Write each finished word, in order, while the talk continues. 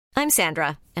I'm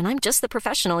Sandra, and I'm just the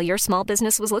professional your small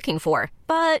business was looking for.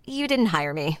 But you didn't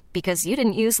hire me because you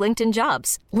didn't use LinkedIn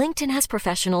Jobs. LinkedIn has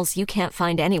professionals you can't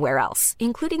find anywhere else,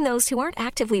 including those who aren't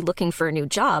actively looking for a new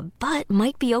job, but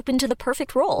might be open to the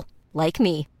perfect role, like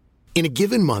me. In a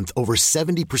given month, over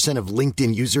 70% of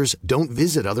LinkedIn users don't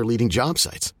visit other leading job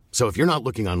sites. So if you're not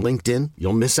looking on LinkedIn,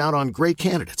 you'll miss out on great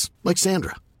candidates like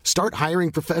Sandra. Start hiring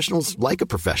professionals like a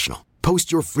professional.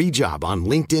 Post your free job on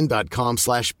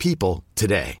linkedin.com/people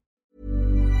today.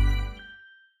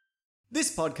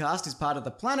 This podcast is part of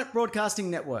the Planet Broadcasting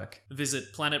Network.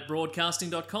 Visit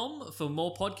planetbroadcasting.com for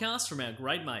more podcasts from our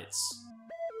great mates.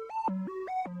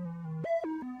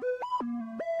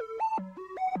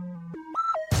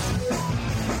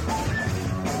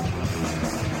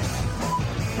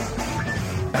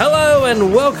 Hello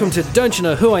and welcome to Don't You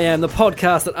Know Who I Am, the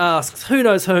podcast that asks who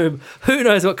knows whom, who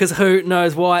knows what, because who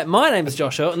knows why. My name is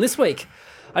Joshua, and this week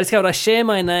I discovered I share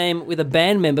my name with a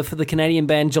band member for the Canadian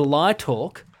band July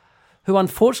Talk, who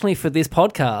unfortunately for this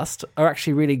podcast are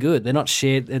actually really good. They're not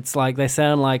shit. It's like they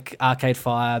sound like Arcade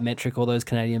Fire, Metric, all those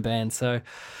Canadian bands. So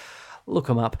look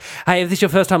them up. Hey, if this is your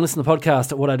first time listening to the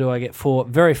podcast, what I get 4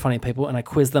 very funny people and I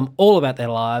quiz them all about their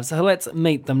lives. So let's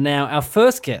meet them now. Our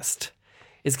first guest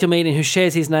is a comedian who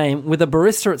shares his name with a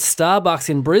barista at Starbucks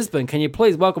in Brisbane. Can you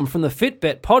please welcome from the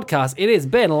Fitbet podcast, it is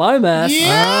Ben Lomas.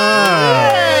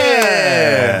 Yeah!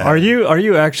 Are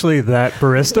you actually that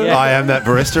barista? Yeah. I am that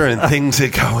barista and things are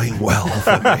going well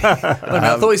for me.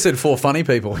 I thought you said 4 funny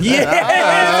people. Yeah!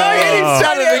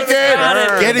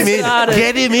 Get him in.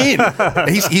 Get him in.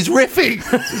 He's riffing.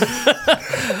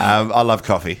 I love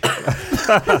coffee.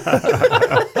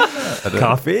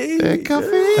 Coffee?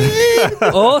 Coffee.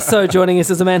 Also joining us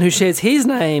is a man who shares his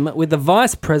name with the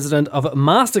vice president of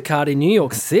MasterCard in New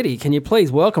York City. Can you please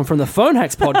welcome from the Phone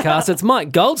Hacks podcast, it's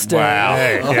Mike Goldstein. Wow.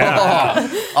 Yeah.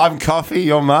 I'm coffee,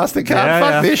 you're MasterCard.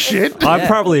 Fuck this shit. I've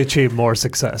probably achieved more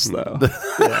success, though.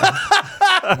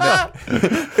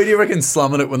 Who do you reckon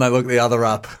slumming it when they look the other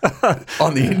up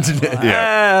on the internet?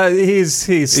 Yeah. He's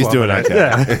doing okay.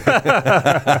 Yeah.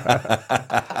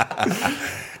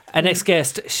 Our next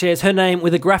guest shares her name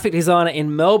with a graphic designer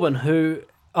in Melbourne who,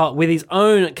 with his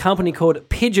own company called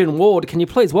Pigeon Ward. Can you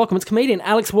please welcome its comedian,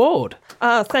 Alex Ward?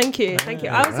 Oh, thank you.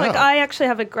 I was like, I actually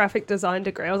have a graphic design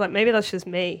degree. I was like, maybe that's just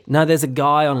me. No, there's a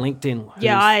guy on LinkedIn.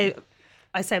 Yeah,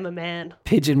 I say I'm a man.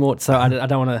 Pigeon Ward, so I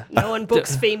don't want to... No one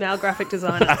books female graphic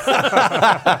designers.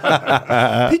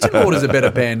 Pigeon Ward is a better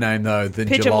band name, though, than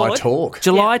Pigeon July Ward? Talk.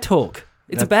 July Talk.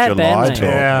 It's a bad band name.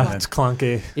 Yeah, it's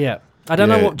clunky. Yeah. I don't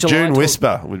know what July June Talk...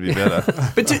 Whisper would be better.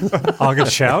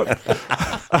 August Shout.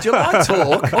 July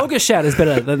Talk. August Shout is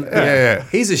better than... Yeah.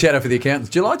 Here's a shout out for the accountants.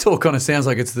 July Talk kind of sounds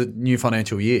like it's the new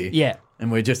financial year. Yeah.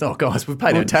 And we're just, guys, we've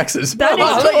paid our taxes. That is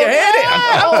let your hair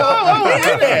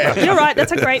down. You're right.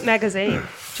 That's a great magazine.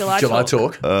 July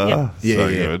Talk. Yeah. So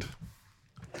good.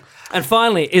 And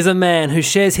finally is a man who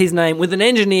shares his name with an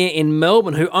engineer in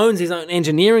Melbourne who owns his own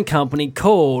engineering company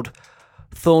called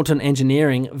Thornton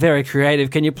Engineering. Very creative.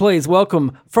 Can you please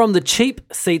welcome from the Cheap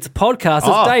Seats podcast,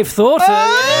 it's Dave Thornton.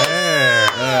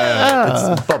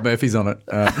 It's Bob Murphy's on it.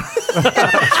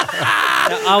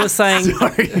 I was saying...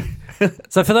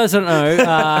 So for those who don't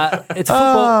know, it's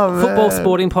a football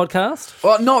sporting podcast.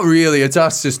 Well, not really. It's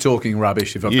us just talking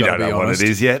rubbish, if I've You got to don't be know honest. what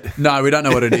it is yet. No, we don't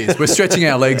know what it is. We're stretching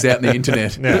our legs out in the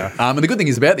internet. Yeah. And the good thing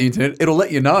is about the internet, it'll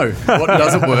let you know what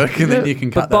doesn't work, and then you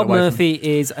can cut But Bob that away Murphy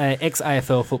is an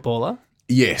ex-AFL footballer.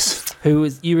 Yes. Who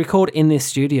was you record in this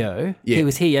studio. Yeah. He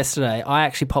was here yesterday. I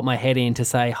actually popped my head in to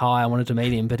say hi. I wanted to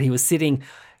meet him, but he was sitting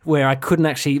where I couldn't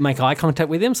actually make eye contact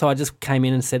with him. So I just came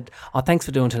in and said, thanks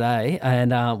for doing today,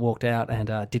 and walked out and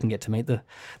didn't get to meet the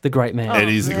great man. It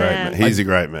is a great man. He's a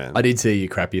great man. I did see you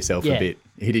crap yourself Yeah. a bit.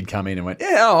 He did come in and went,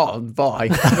 bye.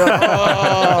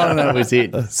 And that was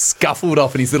it. Scuffled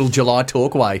off in his little July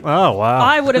Talk way. Oh, wow.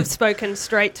 I would have spoken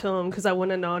straight to him because I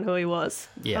wouldn't have known who he was.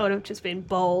 Yeah. I would have just been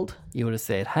bold. You would have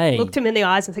said, hey. Looked him in the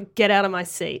eyes and said, get out of my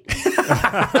seat.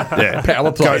 Yeah.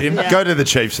 Power played him. Go to the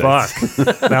Chief Seats.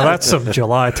 Fuck. Now that's some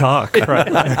July talk.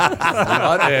 Right.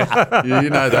 Right there.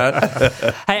 You know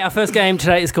that. Hey, our first game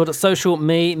today is called Social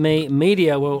Me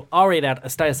Media. Well, I'll read out a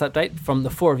status update from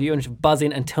the 4 of you and just buzz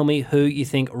in and tell me who you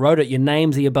think wrote it. Your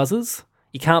names are your buzzers.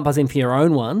 You can't buzz in for your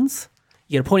own ones.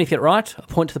 You get a point if you get it right, a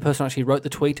point to the person who actually wrote the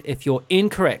tweet if you're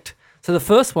incorrect. So the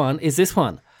first one is this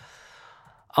one.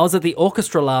 I was at the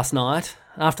orchestra last night.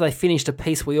 After they finished a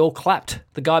piece, we all clapped.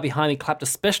 The guy behind me clapped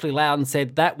especially loud and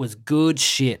said, that was good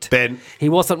shit. Ben. He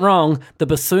wasn't wrong. The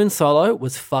bassoon solo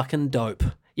was fucking dope.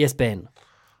 Yes, Ben.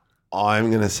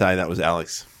 I'm going to say that was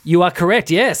Alex. You are correct,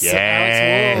 yes. Yes.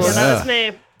 Yeah, Alex Ward. that was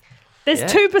me. There's Yeah.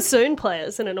 2 bassoon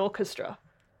players in an orchestra.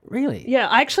 Really? Yeah,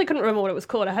 I actually couldn't remember what it was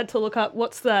called. I had to look up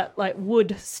what's that like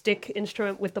wood stick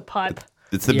instrument with the pipe.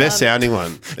 It's the best sounding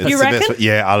one. It's You the reckon? best one.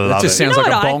 Yeah, I love It just it. sounds You know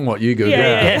like a what I- bong, what you Googled.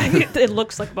 Yeah. It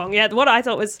looks like a bong. Yeah, what I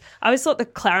thought was, I always thought the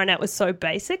clarinet was so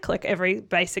basic. Like every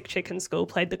basic chick in school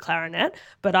played the clarinet.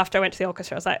 But after I went to the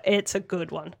orchestra, I was like, it's a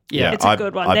good one. Yeah. It's a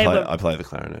good one. I play the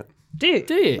clarinet. Do you?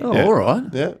 Do you? Oh, all right.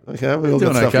 Yeah, okay. We all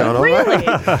Doing got stuff okay. going on.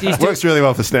 Really? Do you still, Works really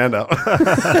well for stand-up.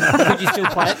 could you still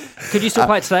play it? Could you still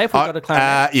play it today if we've got a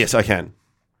clarinet? Yes, I can.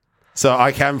 So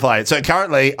I can play it. So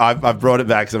currently, I've brought it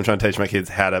back because I'm trying to teach my kids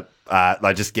how to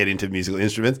just get into musical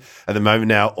instruments. At the moment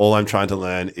now, all I'm trying to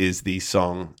learn is the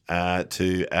song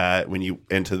to when you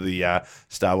enter the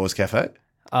Star Wars cafe.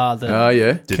 Oh,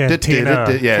 yeah. Yeah, Cantina.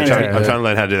 I'm trying to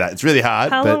learn how to do that. It's really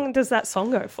hard. How but long does that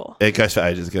song go for? It goes for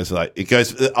ages. It goes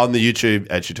on the YouTube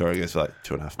Ed tutorial. It goes for like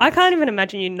 2.5 minutes. I can't even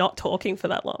imagine you not talking for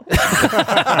that long.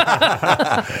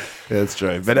 Yeah, that's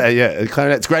true. But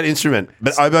clarinet's a great instrument.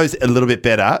 But oboe's a little bit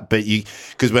better. But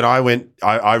because when I went,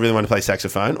 I really wanted to play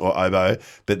saxophone or oboe,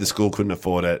 but the school couldn't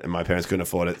afford it and my parents couldn't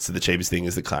afford it. So the cheapest thing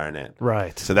is the clarinet.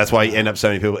 Right. So that's why so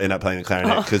many people end up playing the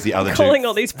clarinet because the other Calling two.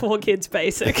 all these poor kids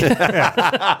basic.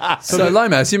 So,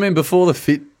 Lomas, you mean before the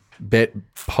Fitbet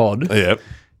pod, Yep.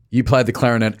 you played the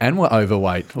clarinet and were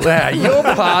overweight? Wow, your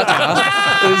partner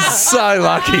is so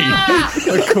lucky.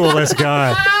 The coolest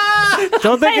guy.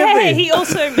 Don't think hey, he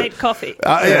also made coffee.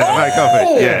 I made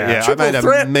coffee. Yeah. I Triple made a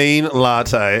threat. mean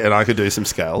latte and I could do some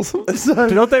scales.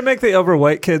 Don't they make the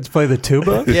overweight kids play the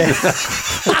tuba? Yeah.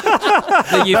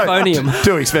 The euphonium.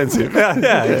 Too expensive.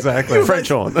 Yeah, exactly. French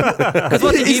horn. What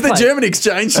did He's you the play? German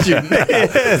exchange student.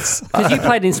 Yes. Because you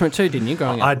played an instrument too, didn't you,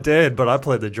 growing up? I did, but I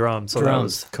played the drums, so that Drums.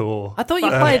 was cool. I thought you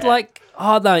played like...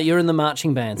 Oh, no, you're in the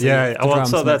marching band. So Yeah, the well, drums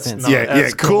so make that's sense. not- Yeah,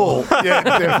 That's cool. Yeah,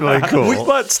 definitely cool.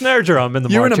 But snare drum in the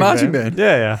You were in a marching marching band?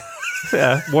 Yeah.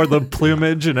 Wore the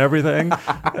plumage and everything.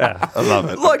 Yeah. I love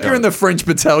it. Like you're in the French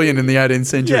battalion in the 18th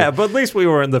century. Yeah, but at least we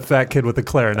weren't the fat kid with the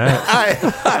clarinet.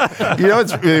 You know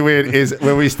what's really weird is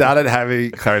when we started having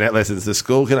clarinet lessons, the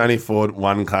school can only afford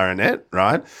one clarinet,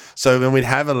 right? So when we'd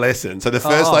have a lesson, so the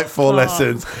first 4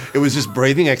 lessons, it was just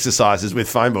breathing exercises with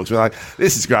phone books. We're like,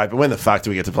 this is great, but when the fuck do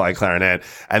we get to play clarinet?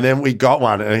 And then we got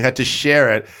one and we had to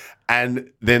share it. And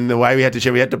then the way we had to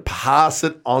share, we had to pass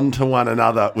it on to one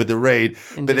another with the reed.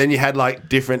 But then you had like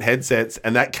different headsets,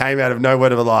 and that came out of no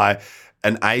word of a lie,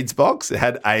 an AIDS box. It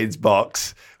had AIDS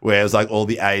box where it was like all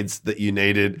the aids that you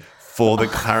needed for the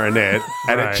clarinet.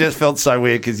 And Right. it just felt so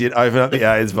weird because you'd open up the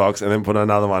AIDS box and then put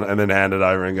another one and then hand it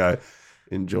over and go,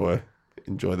 enjoy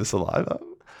the saliva.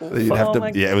 You'd have Oh to,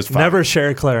 my yeah, it was fun. Never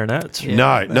share clarinets.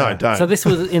 No, don't. So this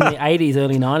was in the 80s,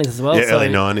 early 90s as well. Yeah, so early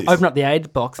 90s. Open up the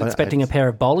aid box expecting a pair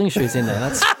of bowling shoes in there.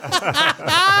 That's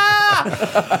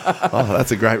Oh,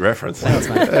 that's a great reference.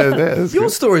 That's Your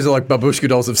stories are like babushka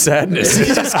dolls of sadness. You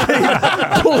just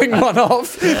keep pulling one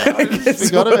off. And it gets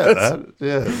Forgot about worse. that.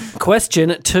 Yeah.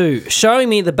 Question 2. Showing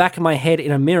me the back of my head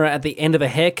in a mirror at the end of a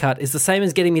haircut is the same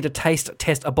as getting me to test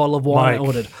a bottle of wine I Mike.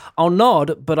 ordered. I'll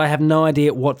nod, but I have no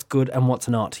idea what's good and what's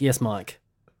not. Yes, Mike.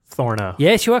 Thorna.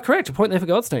 Yes, you are correct. A point there for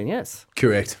Goldstein, yes.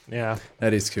 Correct. Yeah.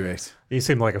 That is correct. You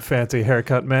seem like a fancy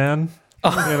haircut man. You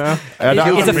know?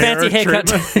 Is a mirror fancy haircut.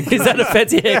 treatment. Is that a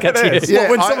fancy haircut to you? Yeah,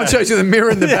 when I- someone shows you the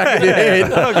mirror in the back of your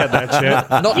head, I don't get that shit.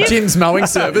 not Jim's mowing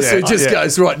service, who just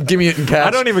goes, right, give me it in cash. I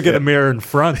don't even get a mirror in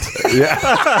front. You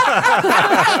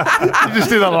just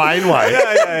do the laneway.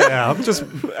 Yeah. I'm just,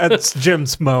 it's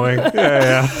Jim's mowing.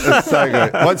 Yeah. That's so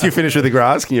good. Once you finish with the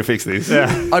grass, can you fix this?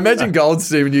 Yeah. I imagine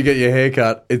Goldstein, when you get your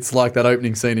haircut, it's like that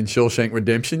opening scene in Shawshank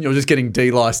Redemption. You're just getting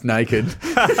de-liced naked.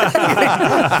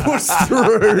 Pushed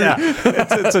through. Yeah.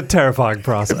 It's a terrifying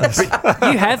process.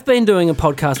 You have been doing a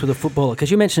podcast with a footballer because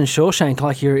you mentioned Shawshank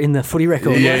like you're in the footy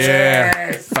record.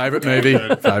 Yeah. Favourite movie.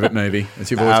 Favourite movie.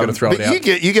 As you've always got to throw it but out.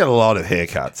 you get a lot of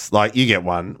haircuts. Like you get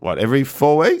one, every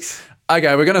 4 weeks?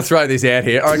 Okay, we're going to throw this out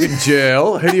here. I reckon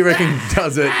Jill, who do you reckon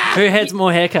does it? Who has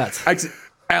more haircuts?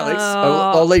 Alex,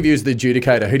 I'll leave you as the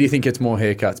adjudicator. Who do you think gets more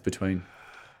haircuts between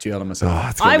Jill and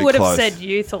myself? It's gonna I be would have close. said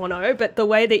you, Thorno, but the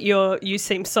way that you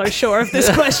seem so sure of this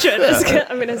question,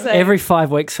 I'm going to say Every 5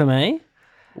 weeks for me.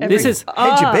 This is.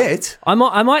 Hedge your bet. I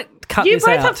might cut you this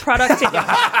both out. have product in your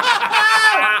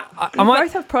I might.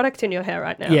 both have product in your hair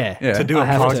right now. Yeah. To do a I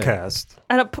have to. podcast.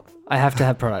 And I have to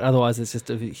have product. Otherwise, it's just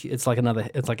it's like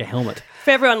a helmet.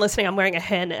 for everyone listening, I'm wearing a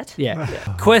hairnet. Yeah.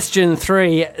 Question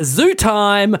 3. Zoo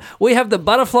time. We have the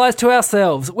butterflies to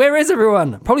ourselves. Where is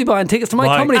everyone? Probably buying tickets to my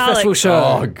Mike. comedy Alex. festival show.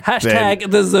 Oh,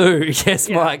 Hashtag the zoo. Yes,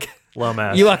 Yeah. Mike.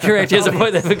 Lomax. You are correct. Here's a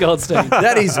point there for Goldstein.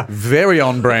 That is very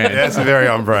on brand. That's very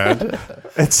on brand.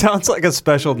 It sounds like a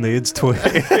special needs tweet.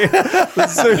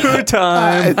 Zoo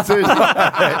time.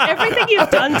 Everything you've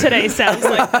done today sounds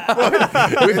like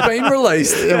that. We've been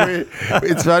released.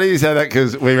 It's funny you say that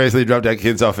because we recently dropped our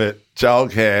kids off at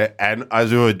childcare, and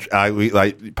as we were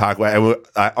Parkway, and we were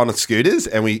on a scooters,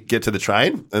 and we get to the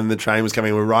train, and the train was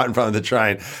coming. We're right in front of the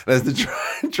train, and as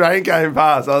the train came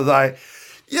past, I was like,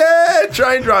 "Yeah,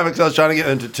 train driver," because I was trying to get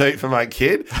them to toot for my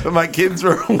kid, but my kids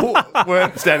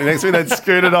weren't standing next to me; they'd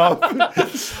scooted off.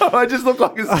 So I just looked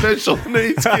like a special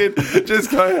needs kid,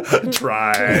 just going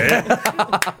train.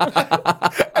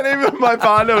 And even my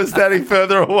partner was standing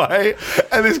further away,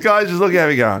 and this guy's just looking at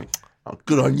me, going, "Oh,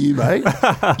 good on you, mate.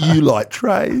 You like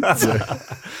trains."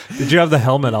 Did you have the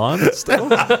helmet on still?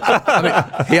 I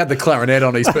mean, he had the clarinet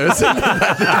on his person.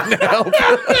 That didn't help.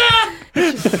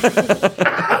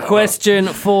 Question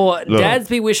for Dads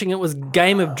be wishing it was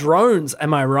Game of Drones.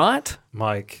 Am I right?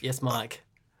 Mike. Yes, Mike.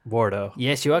 Wardo.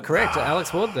 Yes, you are correct.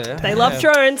 Alex Ward there. They love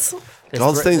drones.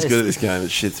 Goldstein's good at this game. It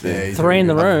shits me. Three in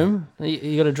the room.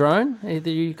 You got a drone? Either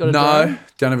you got a No, drone?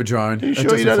 don't have a drone. You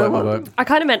sure you don't have one? I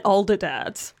kind of meant older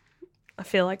dads. I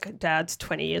feel like dads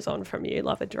 20 years on from you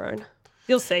love a drone.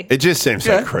 You'll see. It just seems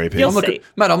so creepy. You'll I'm looking, see.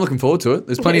 mate, I'm looking forward to it.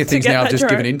 There's plenty of To things get now I've that just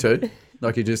drone. given into.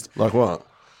 Like you just... Like what?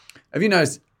 Have you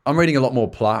noticed I'm reading a lot more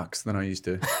plaques than I used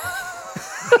to?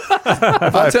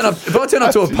 If I turn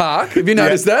up to a park, have you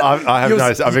noticed that? I have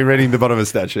noticed. I've been reading the bottom of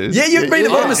statues. Yeah, you've read the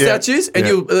bottom of statues, and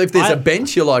Yeah. if there's a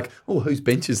bench, you're like, oh, whose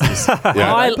bench is this?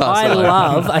 I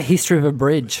love a history of a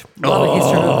bridge. Love a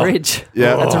history of a bridge.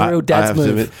 Yeah, That's a real I dad's have to move.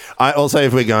 admit. I also,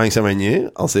 if we're going somewhere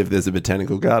new, I'll see if there's a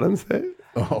botanical gardens there.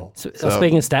 Oh, So,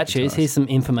 speaking of statues, here's some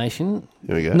information.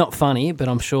 Here we go. Not funny, but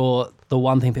I'm sure the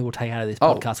one thing people take out of this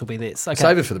podcast will be this. Okay.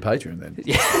 save it for the Patreon then.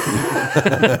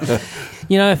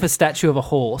 You know, if a statue of a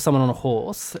horse, someone on a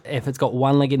horse, if it's got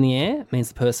one leg in the air, it means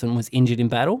the person was injured in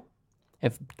battle.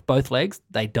 If both legs,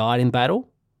 they died in battle.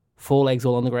 4 legs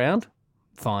all on the ground,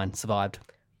 fine, survived.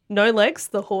 No legs,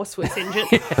 the horse was injured.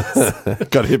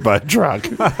 Got hit by a truck.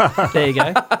 There you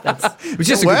go. That's It was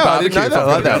just a good Wow, I barbecue. didn't know that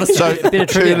like that. So bit of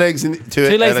two trivia. legs in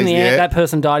two legs in the air, that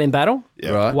person died in battle.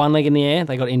 Yeah. Right. One leg in the air,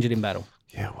 they got injured in battle.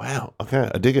 Yeah, wow. Okay,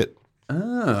 I dig it.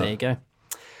 There you go.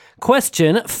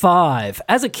 Question 5.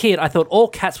 As a kid, I thought all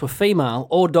cats were female,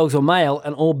 all dogs were male,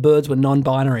 and all birds were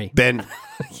non-binary. Ben,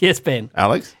 Yes, Ben.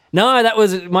 Alex? No, that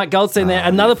was Mike Goldstein there.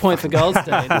 Another point for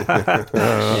Goldstein.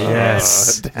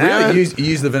 Yes. Really, you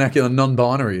use the vernacular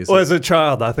non-binary. Is Well, it? as a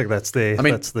child, I think that's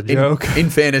the joke. In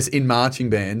fairness, in marching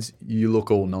bands, you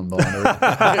look all non-binary. There's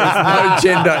no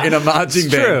gender in a marching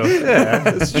band. True.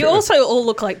 Yeah. You also all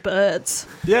look like birds.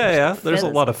 Yeah. There's a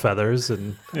Feathers. lot of feathers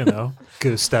and,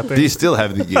 goose stepping. Do you still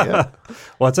have the gear?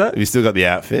 What's that? Have you still got the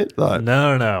outfit? Like,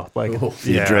 No. Like,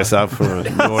 you dress up for a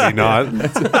naughty night,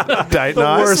 date the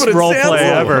night. worst what it role sounds play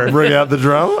like. ever. Bring out the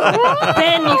drum.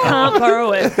 Ben, you can't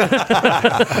borrow it.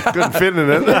 Good fit in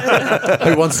it.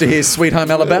 Who wants to hear Sweet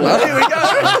Home Alabama? Here we go.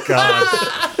 Oh,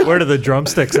 God. Where do the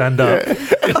drumsticks end up?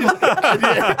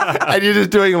 And you're just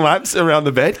doing laps around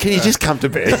the bed. Can you just come to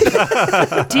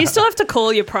bed? Do you still have to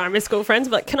call your primary school friends?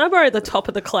 Like, can I borrow the top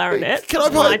of the clarinet? Can I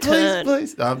It's my play, turn.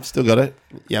 please? Still got it.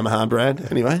 Yamaha brand.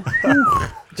 Anyway.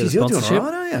 Jeez, you're doing sponsorship.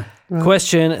 all right, aren't you?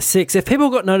 Question 6. If people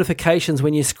got notifications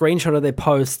when you screenshotted their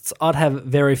posts, I'd have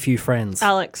very few friends.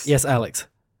 Alex. Yes, Alex.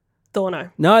 Thorno.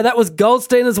 No, that was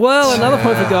Goldstein as well. Another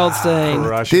point for Goldstein.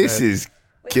 Crushing This it. is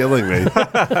killing me.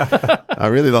 I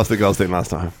really lost the Goldstein last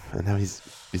time, and now he's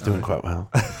doing quite well.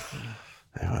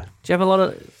 Anyway. Do you have a lot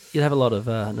of? You'd have a lot of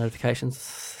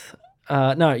notifications.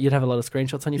 No, you'd have a lot of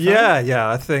screenshots on your phone. Yeah.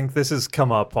 I think this has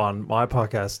come up on my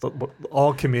podcast.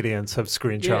 All comedians have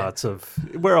screenshots of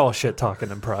we're all shit talking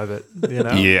in private.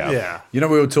 Yeah. You know,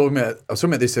 we were talking about, I was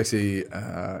talking about this actually,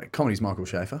 comedy's Michael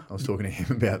Schaefer. I was talking to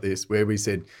him about this, where we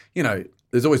said,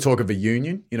 there's always talk of a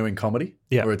union, in comedy.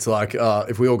 Yeah. Where it's like,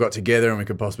 if we all got together and we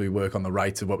could possibly work on the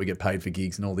rates of what we get paid for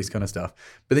gigs and all this kind of stuff.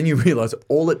 But then you realise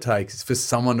all it takes is for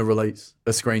someone to release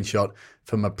a screenshot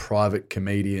from a private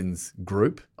comedians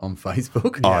group on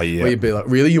Facebook. Oh, yeah. Where you'd be like,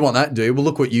 really? You want that, dude? Well,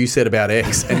 look what you said about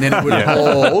X. And then it would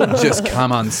all just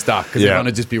come unstuck because they're going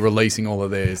to just be releasing all of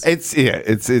theirs. It's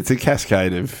a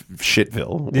cascade of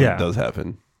shitville when it does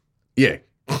happen. Yeah.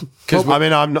 I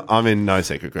mean, I'm in no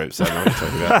secret group, so I know what you're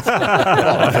talking about.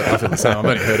 I feel the same. I've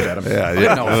only heard about them. Yeah, I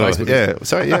didn't know what Facebook is. yeah.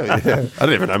 Sorry, yeah. I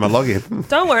don't even know my login.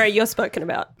 Don't worry, you're spoken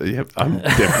about. Yep, I'm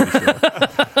definitely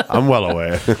sure. I'm well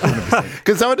aware.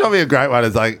 Because someone told me a great one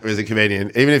is like, as a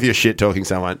comedian, even if you're shit talking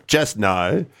someone, just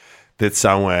know that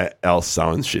somewhere else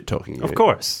someone's shit talking you. Of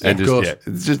course. And Of just,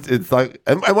 course. it's like,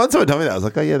 and once someone told me that, I was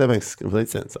like, oh yeah, that makes complete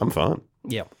sense. I'm fine.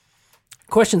 Yep.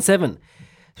 Question 7.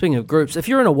 Speaking of groups, if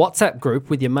you're in a WhatsApp group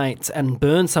with your mates and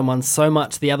burn someone so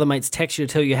much the other mates text you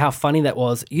to tell you how funny that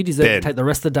was, you deserve Ben. to take the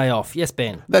rest of the day off. Yes,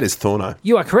 Ben. That is Thorno.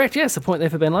 You are correct. Yes, a point there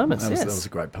for Ben Lomas. That Yes. was a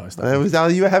great post.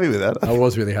 You were happy with that? I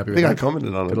was really happy I with think I that.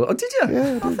 commented on it. Oh, did you?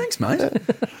 Yeah. Oh, thanks, mate.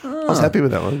 I was happy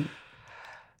with that one.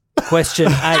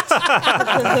 Question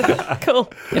 8.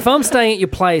 Cool. If I'm staying at your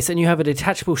place and you have a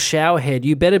detachable shower head,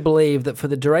 you better believe that for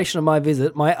the duration of my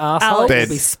visit, my arsehole Alex. will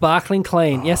be sparkling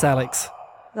clean. Yes, Alex.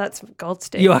 That's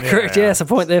Goldstein. You are correct. Yes, a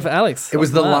point there for Alex. It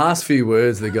was the last few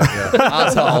words that got you.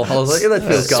 Arsehole. I was like, yeah, that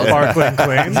feels gold. Sparkling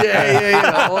clean.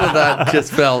 Yeah. All of that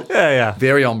just felt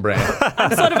very on brand.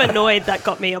 I'm sort of annoyed that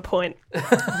got me a point.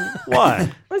 Why?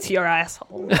 That's your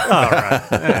asshole. All right.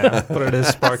 Yeah, but it is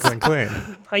sparkling clean.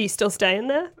 Are you still staying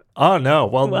there? Oh, no.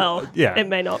 Well, yeah. it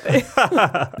may not be.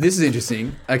 This is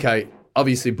interesting. Okay,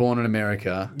 obviously born in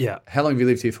America. Yeah. How long have you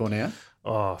lived here for now?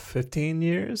 Oh, 15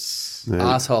 years?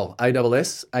 Arsehole.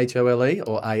 A-S-S-H-O-L-E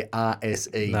or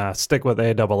A-R-S-E? Nah, stick with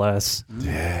ASS.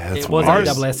 Yeah, that's It was Ours-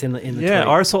 ASS in the tweet.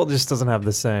 Arsehole just doesn't have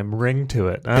the same ring to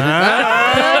it.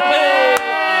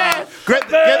 Get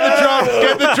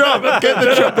the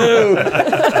drum.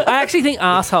 I actually think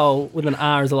arsehole with an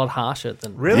R is a lot harsher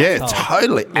than Really? Yeah, arsehole.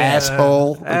 totally.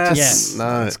 Asshole. Ass.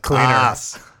 No, It's cleaner.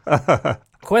 Ass.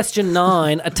 Question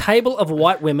 9. A table of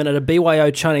white women at a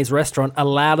BYO Chinese restaurant are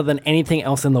louder than anything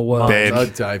else in the world. Ben. Oh,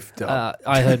 Dave.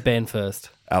 I heard Ben first.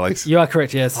 Alex. You are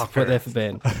correct, yes. Point there for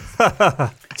Ben.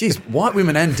 Jeez, white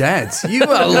women and dads. You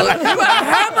are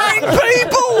hammering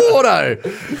people,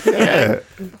 Wardo. Yeah.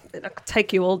 I could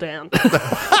take you all down.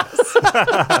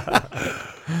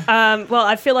 Well,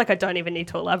 I feel like I don't even need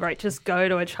to elaborate. Just go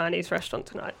to a Chinese restaurant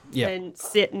tonight and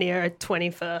sit near a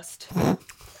 21st.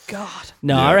 God.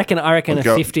 No, Yeah. I reckon a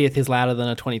Go- 50th is louder than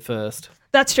a 21st.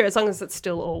 That's true, as long as it's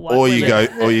still all white Or you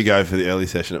women. go for the early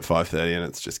session at 5:30 and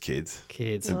it's just kids.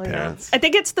 Kids. And parents. I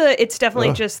think it's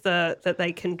definitely just that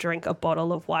they can drink a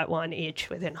bottle of white wine each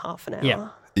within half an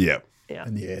hour. Yeah. Yeah.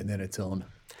 And then it's on.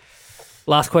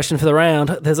 Last question for the round.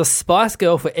 There's a Spice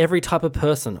Girl for every type of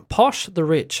person. Posh, the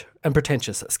rich, and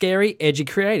pretentious. Scary, edgy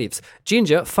creatives.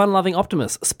 Ginger, fun-loving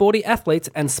optimists. Sporty athletes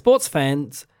and sports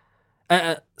fans.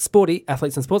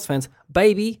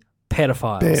 Baby,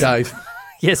 pedophiles. Dave.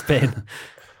 Yes, Ben.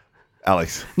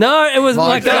 Alex. No, it was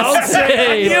Mike Mike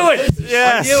Goldstein. Yes.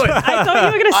 I thought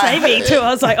you were going to say me too. I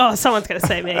was like, oh, someone's going to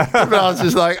say me. But I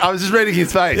was just reading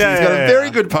his face. Yeah, He's got yeah, a very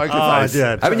yeah. good poker Oh, face.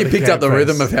 yeah. Haven't you picked up the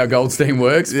rhythm of how Goldstein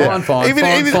works? Yeah. Fine.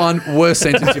 Even- Worst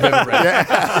sentence you've ever read.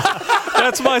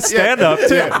 That's my stand-up,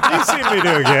 too. You've seen me do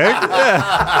a gig.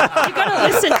 Yeah. You've got to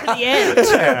listen to the end.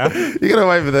 You got to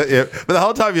wait for that. Yeah. But the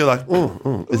whole time you're like,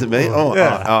 is it me? Hang on.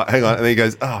 And then he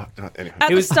goes, anyway. At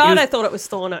the start, I thought it was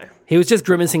Thorno. He was just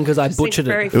grimacing because I butchered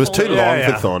very it. It was too formal. long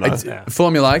Yeah, for Thorno. It's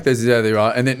formulaic, that's exactly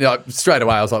right. And then straight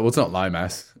away I was like, well, it's not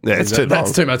Lomas. Yeah, it's too That's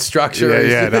long. too much structure.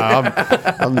 Yeah, no,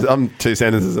 I'm 2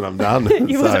 sentences and I'm done.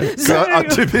 So- I'm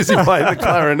too busy playing the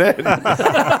clarinet.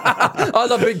 Oh,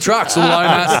 the big trucks,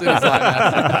 Lomas. It was like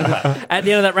that. At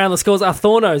the end of that round, the scores are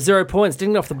Thorno, 0 points.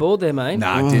 Didn't get off the board there, mate.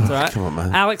 No, it didn't. That's all right. Come on,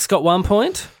 man. Alex got 1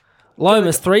 point.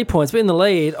 Lomas, 3 points. But in the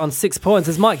lead on 6 points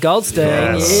is Mike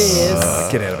Goldstein.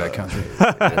 Yes. Get out of that country.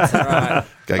 That's all right.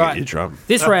 Go Right. get your drum.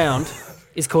 This round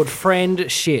is called Friend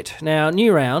Shit. Now,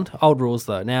 new round, old rules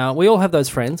though. Now, we all have those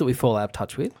friends that we fall out of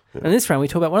touch with. And in this round, we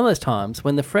talk about one of those times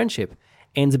when the friendship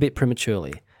ends a bit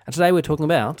prematurely. And today we're talking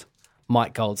about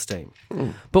Mike Goldstein.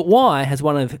 But why has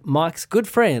one of Mike's good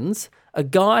friends, a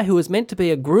guy who was meant to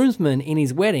be a groomsman in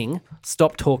his wedding,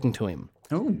 stopped talking to him?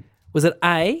 Was it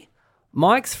A,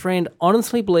 Mike's friend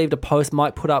honestly believed a post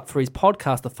Mike put up for his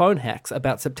podcast, The Phone Hacks,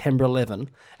 about September 11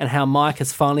 and how Mike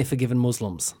has finally forgiven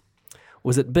Muslims?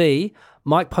 Was it B,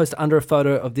 Mike posted under a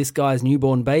photo of this guy's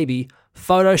newborn baby,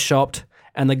 photoshopped,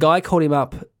 and the guy called him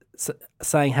up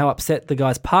saying how upset the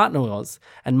guy's partner was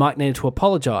and Mike needed to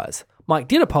apologise? Mike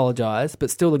did apologise, but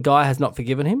still the guy has not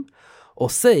forgiven him? Or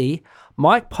C,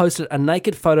 Mike posted a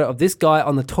naked photo of this guy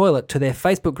on the toilet to their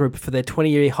Facebook group for their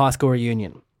 20-year high school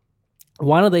reunion?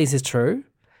 One of these is true.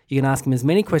 You can ask him as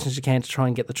many questions as you can to try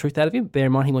and get the truth out of him. Bear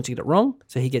in mind, he wants you to get it wrong,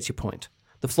 so he gets your point.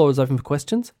 The floor is open for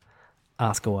questions.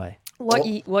 Ask away. What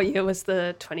year was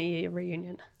the 20-year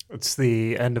reunion? It's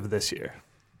the end of this year.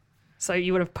 So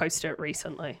you would have posted it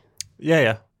recently.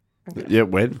 Yeah. Yeah,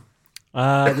 when?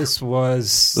 This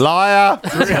was Liar.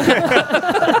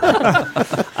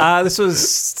 this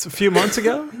was a few months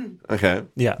ago. Okay.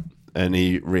 Yeah. And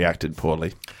he reacted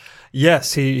poorly.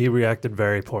 Yes, he reacted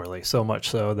very poorly, so much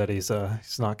so that he's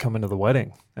not coming to the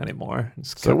wedding anymore.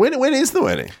 So when is the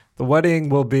wedding? The wedding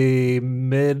will be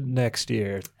mid next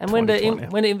year. And when do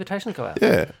 2020. invitations go out?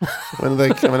 Yeah. When are they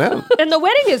coming out? And the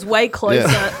wedding is way closer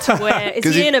Yeah. to where... Is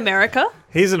 'Cause he he- in America?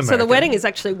 He's an So American. the wedding is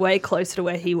actually way closer to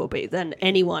where he will be than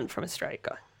anyone from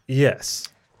Australia. Yes.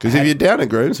 Because if you're down at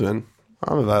groomsmen,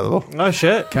 I'm available. Oh,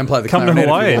 shit. Can play the Come to clarinet if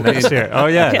you Hawaii walk next in. year. Oh,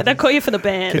 yeah. Yeah, they'll call you for the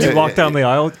band. Can you walk down the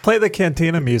aisle? Play the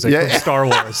Cantina music Yeah. from Star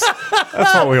Wars.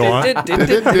 That's what we want.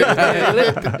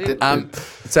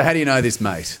 So how do you know this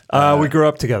mate? We grew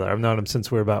up together. I've known him since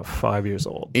we were about 5 years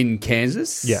old. In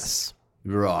Kansas? Yes.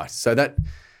 Right. So that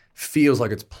feels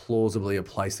like it's plausibly a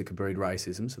place that could breed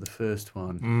racism. So the first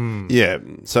one. Yeah.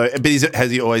 So, but has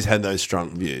he always had those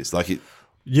strong views?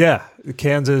 Yeah.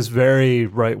 Kansas, very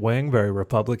right wing, very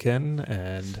Republican.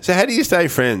 And So how do you stay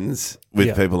friends with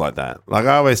Yeah. people like that? Like,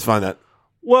 I always find that.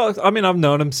 well, I mean, I've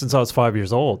known him since I was 5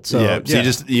 years old. So, So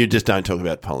you just don't talk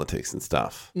about politics and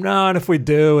stuff. No, and if we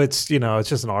do, it's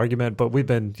just an argument, but we've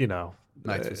been,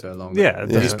 Mates for so long. yeah,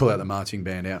 You just pull out the marching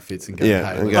band outfits and go, Yeah,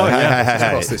 hey, and let's go, hey, let's hey,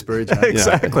 hey, cross hey. this bridge. Hey.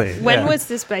 exactly. When yeah. was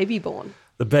this baby born?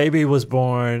 The baby was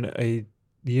born a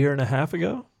year and a half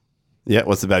ago? Yeah.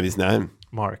 What's the baby's name?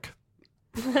 Mark.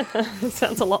 It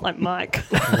sounds a lot like Mike.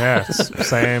 Yeah,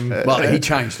 same. Well, he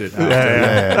changed it.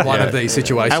 yeah, One of these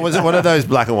situations. And was it one of those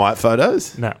black and white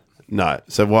photos? No, No.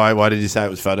 So why did you say it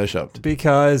was photoshopped?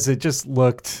 because it just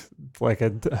looked like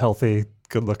a healthy,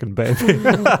 good-looking baby.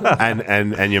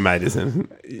 and your mate isn't.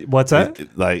 What's that?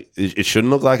 It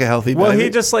shouldn't look like a healthy baby. Well, he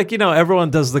just everyone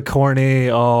does the corny,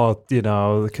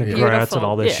 the congrats Beautiful. and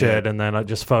all this Yeah. shit, and then I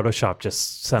just Photoshop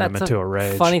just sent him into a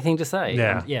rage. funny thing to say.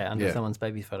 Yeah. Under Yeah. someone's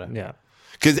baby photo. Yeah.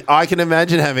 Because I can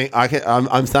imagine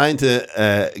I'm starting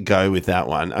to go with that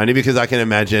one only because I can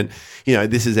imagine,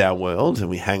 this is our world and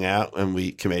we hang out and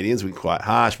we're quite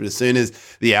harsh. But as soon as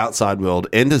the outside world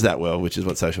enters that world, which is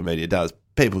what social media does,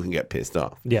 people can get pissed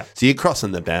off. Yeah. So you're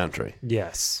crossing the boundary.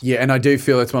 Yes. Yeah, and I do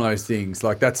feel it's one of those things.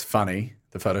 Like, that's funny,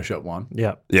 the Photoshop one.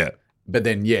 Yeah. Yeah. But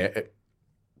then,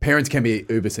 parents can be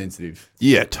uber sensitive.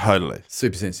 Yeah, totally.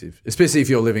 Super sensitive, especially if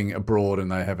you're living abroad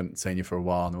and they haven't seen you for a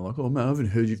while and they're like, oh man, I haven't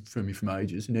heard from you from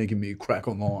ages and they're giving me a crack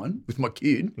online with my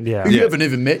kid Yeah. who you Yeah. haven't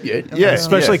even met yet. Yeah.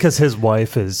 Especially because his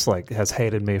wife has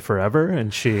hated me forever,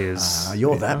 and she is.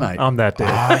 You're that, mate. I'm that dude.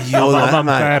 You're I'm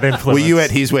that influence. Were you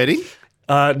at his wedding?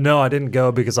 No, I didn't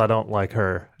go because I don't like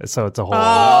her. So it's a whole.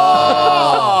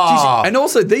 Jeez, and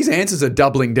also, these answers are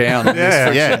doubling down. on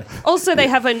this. Yeah. Also, they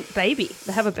have a baby.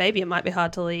 They have a baby. It might be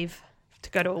hard to leave to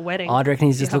go to a wedding. I reckon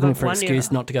he's You just have looking a for an excuse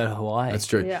 1-year-old. not to go to Hawaii. That's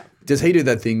true. Yeah. Does he do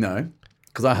that thing though?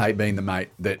 Because I hate being the mate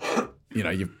that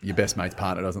your best mate's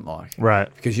partner doesn't like.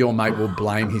 Right. Because your mate will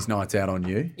blame his nights out on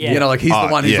you. Yeah. You know, like he's the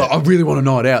one who's yeah. like, I really want a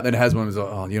night out. Then has one who's like,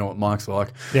 oh, you know what Mike's like?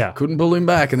 Yeah. Couldn't pull him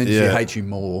back. And then she Yeah. hates you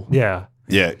more. Yeah.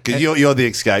 Yeah, because you're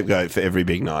the scapegoat for every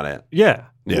big night out. Yeah.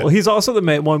 Yeah. Well, he's also the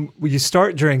mate when you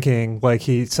start drinking, like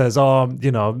he says,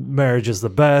 marriage is the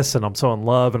best and I'm so in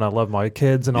love and I love my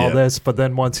kids and all Yeah. this. But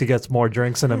then once he gets more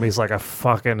drinks in him, he's like, I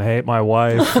fucking hate my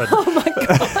wife. And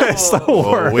it's the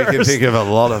worst. We can think of a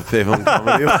lot of people in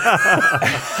comedy.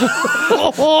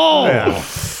 Yeah.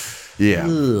 Yeah.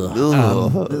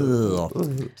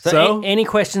 So, any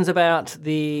questions about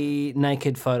the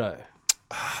naked photo?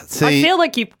 See, I feel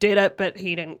like you did it, but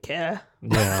he didn't care.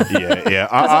 Yeah.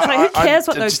 yeah. Who cares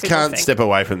what those just people can't think? step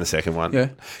away from the second one. Yeah.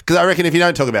 Because I reckon if you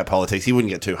don't talk about politics, he wouldn't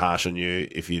get too harsh on you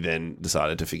if you then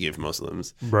decided to forgive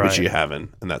Muslims, Right. which you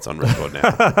haven't, and that's on record now.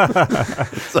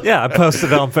 Yeah, I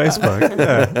posted it on Facebook.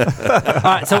 Yeah. All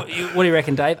right, so what do you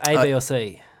reckon, Dave? A, B, or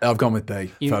C? I've gone with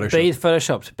B. You, Photoshop. B,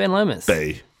 photoshopped. Ben Lomas.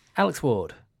 B. Alex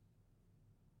Ward.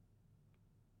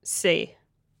 C.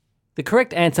 The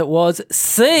correct answer was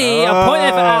C. A point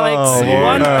there for Alex.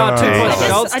 yeah. 2 points for I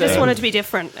Goldstein. just wanted to be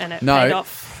different, and it No, paid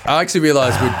off. I actually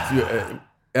realised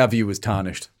our view was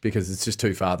tarnished because it's just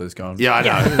two fathers gone. Yeah, I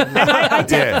know.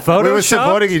 I We were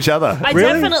supporting each other. Really?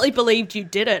 definitely believed you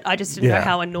did it. I just didn't Yeah. know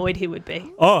how annoyed he would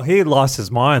be. Oh, he lost his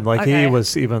mind. Like he Okay.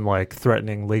 was even like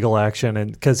threatening legal action,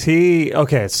 and because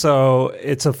so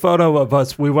it's a photo of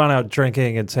us. We went out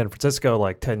drinking in San Francisco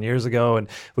like 10 years ago, and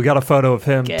we got a photo of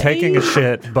him Gay? taking a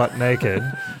shit butt naked.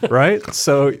 Right.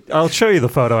 So I'll show you the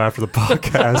photo after the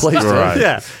podcast. Please do. Right.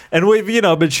 Yeah, and we've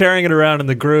been sharing it around in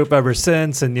the group ever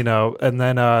since, and and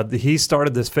then he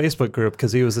started this Facebook group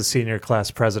because he was the senior class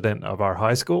president of our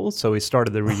high school, so he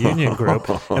started the reunion group,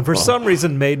 and for some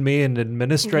reason made me an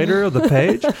administrator of the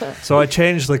page. So I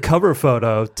changed the cover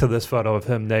photo to this photo of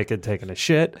him naked taking a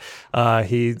shit.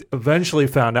 He eventually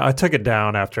found out. I took it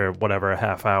down after a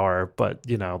half hour, but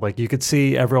you could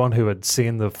see everyone who had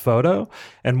seen the photo,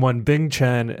 and when Bing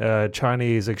Chen, a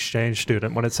Chinese exchange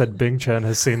student, when it said Bing Chen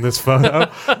has seen this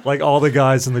photo, like all the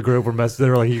guys in the group were they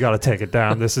were like, you got to take it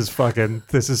down. This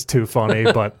is too funny,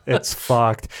 but it's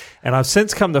fucked. And I've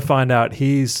since come to find out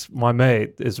my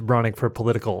mate is running for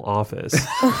political office.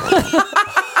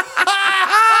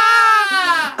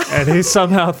 and he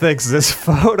somehow thinks this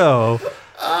photo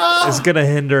is going to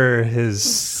hinder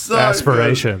his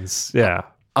aspirations. Yeah.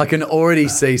 I can already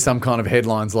see some kind of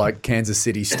headlines like Kansas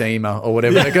City Steamer or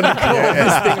whatever they're going to call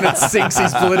this thing that sinks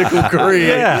his political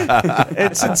career. Yeah,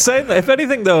 it's insane. If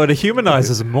anything, though, it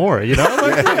humanizes him more. You know,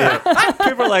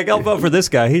 people are like, "I'll vote for this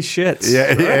guy. He shits."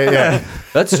 Yeah.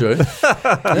 That's true. He's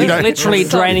literally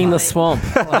draining the swamp.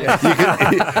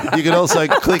 You can also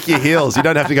click your heels. You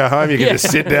don't have to go home. You can just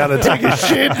sit down and take a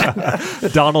shit.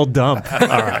 Donald Dump. All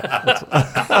right.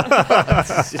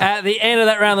 At the end of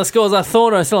that round, the scores are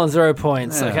Thorno still on 0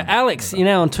 points. Okay, Alex, you're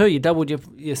now on 2. You doubled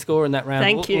your score in that round.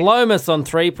 Thank you. Lomas on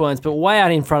 3 points, but way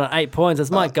out in front at 8 points.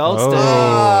 It's Mike Goldstein.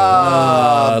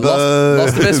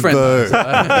 Lost the best friend.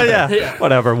 Yeah,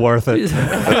 whatever, worth it.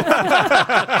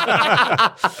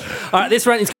 All right, this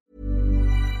round is.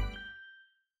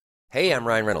 Hey, I'm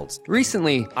Ryan Reynolds.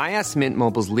 Recently, I asked Mint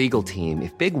Mobile's legal team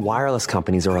if big wireless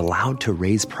companies are allowed to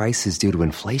raise prices due to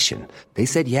inflation. They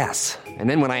said yes. And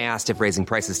then when I asked if raising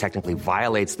prices technically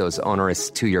violates those onerous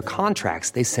 2-year contracts,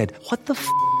 they said, "What the f***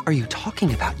 are you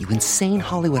talking about, you insane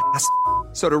Hollywood ass?"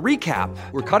 So to recap,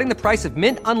 we're cutting the price of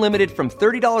Mint Unlimited from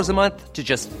 $30 a month to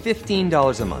just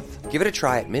 $15 a month. Give it a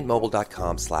try at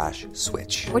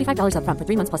mintmobile.com/switch. $45 up front for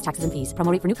 3 months plus taxes and fees.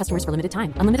 Promo rate for new customers for limited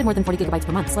time. Unlimited more than 40 gigabytes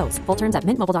per month. Slows full terms at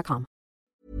mintmobile.com.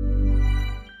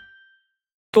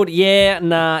 Called Yeah,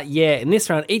 Nah, Yeah. In this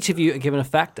round, each of you are given a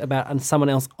fact about someone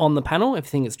else on the panel. If you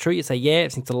think it's true, you say yeah.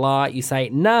 If you think it's a lie, you say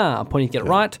nah. A point if you get it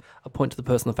right. A point to the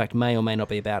person the fact may or may not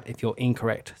be about if you're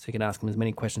incorrect. So you can ask them as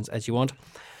many questions as you want.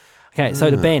 Okay, so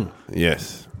to Ben.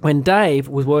 Yes. When Dave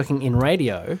was working in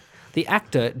radio, the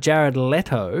actor Jared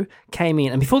Leto came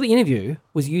in and before the interview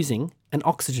was using an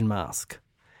oxygen mask.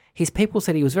 His people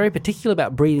said he was very particular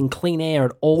about breathing clean air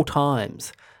at all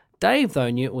times. Dave, though,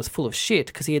 knew it was full of shit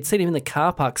because he had seen him in the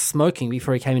car park smoking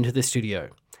before he came into the studio.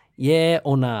 Yeah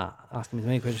or nah? Ask him as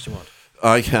many questions as you want.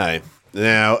 Okay.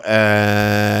 Now,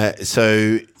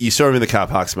 so you saw him in the car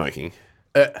park smoking.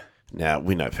 Now,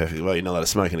 we know perfectly well you're not allowed to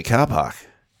smoke in a car park.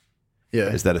 Yeah.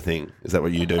 Is that a thing? Is that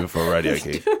what you do before a radio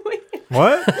gig?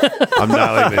 What? I'm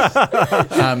nailing this.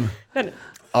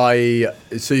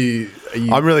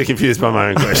 I'm really confused by my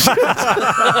own question.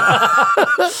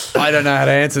 I don't know how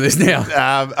to answer this now.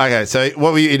 Okay, so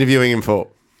what were you interviewing him for?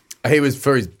 He was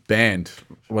for his band,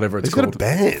 whatever it's He's called. got a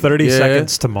band. 30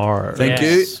 seconds tomorrow. Thank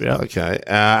you. Yeah. Okay,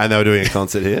 and they were doing a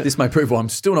concert here. This may prove why I'm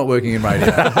still not working in radio.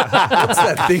 What's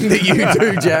that thing that you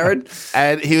do, Jared?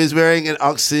 And he was wearing an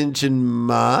oxygen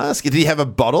mask. Did he have a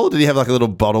bottle? Did he have like a little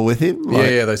bottle with him? Like,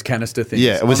 Yeah, those canister things.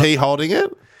 Yeah, was he holding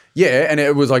it? Yeah, and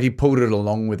it was like he pulled it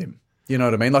along with him. You know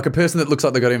what I mean? Like a person that looks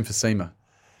like they got emphysema.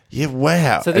 Yeah,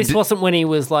 wow. So this wasn't when he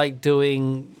was like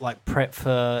doing like prep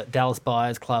for Dallas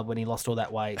Buyers Club when he lost all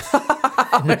that weight.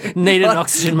 Needed an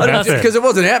oxygen mask. Because it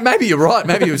wasn't out. Maybe you're right.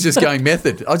 Maybe he was just going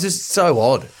method. I was just so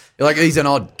odd. Like he's an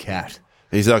odd cat.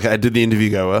 He's okay. Did the interview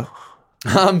go well?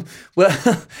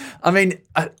 Well, I mean,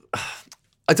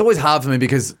 it's always hard for me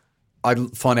because I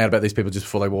find out about these people just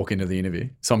before they walk into the interview.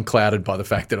 So I'm clouded by the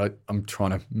fact that I'm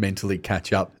trying to mentally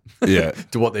catch up to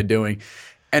what they're doing.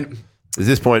 And is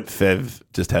this point Fev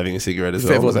just having a cigarette as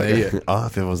well? Fev wasn't there yet. Oh,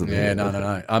 Fev wasn't there.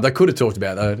 Yeah, no. They could have talked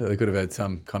about that. They could have had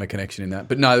some kind of connection in that.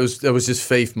 But no, it was just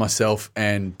Fief, myself,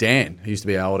 and Dan, who used to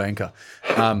be our old anchor.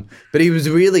 But he was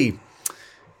really...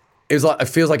 It was like, it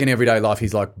feels like in everyday life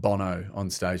he's like Bono on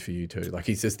stage for you too. Like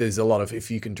he's just, there's a lot of,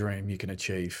 if you can dream, you can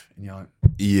achieve. And you're like,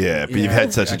 yeah, but you've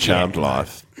had such a charmed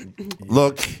life.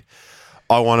 Look,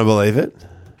 I want to believe it,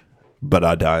 but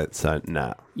I don't, so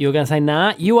nah. You were going to say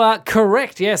nah. You are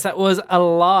correct. Yes, that was a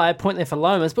lie. Point there for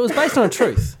Lomas, but it was based on a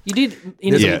truth. You did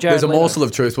interview Jared There's a Leto. morsel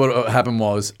of truth. What happened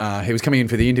was he was coming in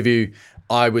for the interview.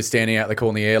 I was standing out, they call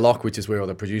in the airlock, which is where all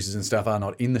the producers and stuff are,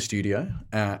 not in the studio.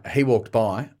 He walked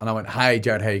by and I went, "Hey,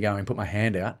 Jared, how you going?" Put my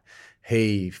hand out.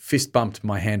 He fist bumped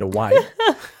my hand away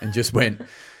and just went,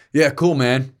 "Yeah, cool,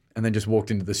 man." And then just walked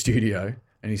into the studio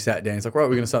and he sat down. He's like, "Right,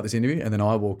 we're going to start this interview." And then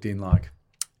I walked in like,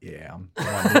 "Yeah, I'm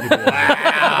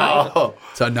wow."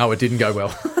 So no, it didn't go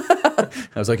well.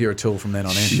 I was like, "You're a tool from then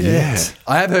on in." Yeah.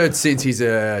 I have heard since he's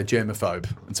a germaphobe,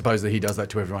 and supposedly he does that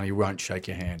to everyone. He won't shake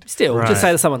your hand. Still, just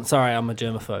say to someone, "Sorry, I'm a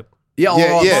germaphobe."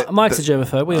 Yeah, Mike's a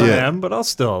germaphobe. We all I know. am, but I'll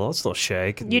still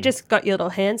shake. You just got your little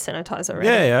hand sanitizer ready.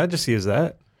 Yeah, I just use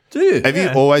that. Do you? Have you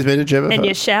always been a germaphobe? And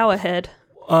your shower head.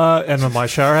 And on my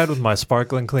shower head with my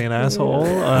sparkling clean asshole.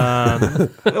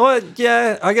 Well,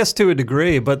 yeah, I guess to a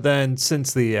degree, but then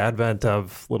since the advent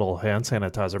of little hand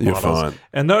sanitizer You're bottles, fine.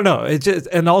 and no, it just,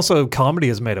 and also comedy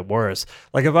has made it worse.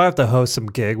 Like if I have to host some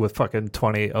gig with fucking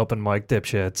 20 open mic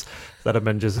dipshits that have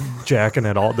been just jacking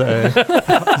it all day.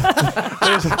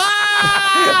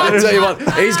 I tell you what,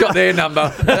 he's got their number.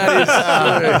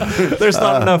 That is true. There's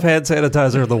not enough hand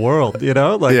sanitizer in the world, you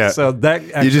know? So that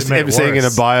actually You're just made it emceeing in a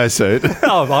worse. biosuit.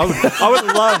 Oh,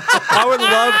 I would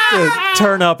love to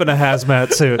turn up in a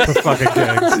hazmat suit for fucking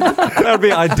gigs. That would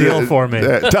be ideal for me.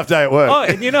 Yeah, tough day at work. Oh,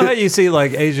 and you know how you see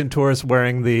like Asian tourists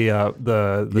wearing the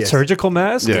Yes. surgical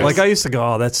mask? Yes. Like I used to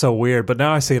go, oh, that's so weird, but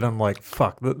now I see it, I'm like,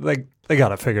 fuck, they got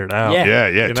to figure it out. Yeah.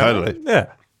 Yeah, You know? totally.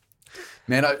 Yeah.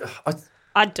 Man,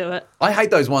 I'd do it. I hate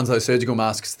those surgical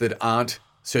masks that aren't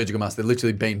surgical masks. They're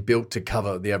literally been built to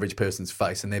cover the average person's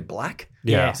face, and they're black.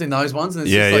 Yeah. I've seen those ones, and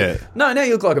it's Yeah, just like, no, now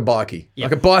you look like a bikie.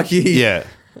 Like a bikie Yeah.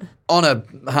 on a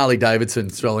Harley Davidson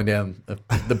strolling down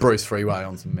the Bruce Freeway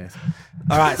on some meth.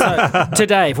 All right, so to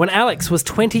Dave, when Alex was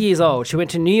 20 years old, she went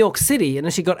to New York City, and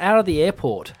as she got out of the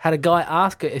airport, had a guy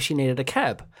ask her if she needed a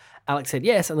cab. Alex said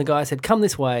yes, and the guy said, come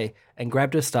this way, and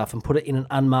grabbed her stuff and put it in an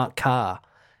unmarked car.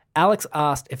 Alex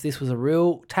asked if this was a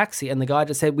real taxi, and the guy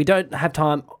just said, we don't have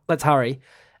time, let's hurry.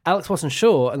 Alex wasn't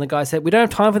sure, and the guy said, we don't have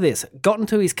time for this. Got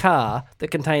into his car that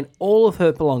contained all of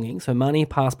her belongings, her money,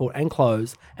 passport, and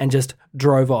clothes, and just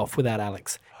drove off without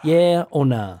Alex. Yeah or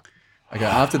nah? Okay,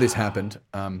 after this happened,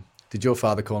 did your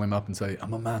father call him up and say,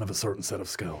 I'm a man of a certain set of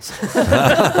skills?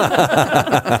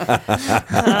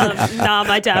 Nah,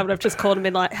 my dad would have just called him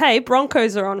and been like, hey,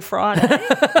 Broncos are on Friday.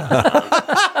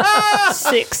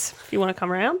 6, if you want to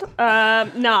come around.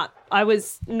 Nah, I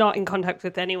was not in contact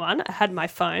with anyone. I had my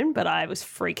phone, but I was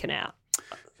freaking out.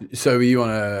 So were you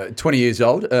on 20 years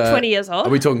old? 20 years old. Are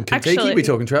we talking Kentucky? Actually- Are we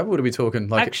talking travel? What are we talking?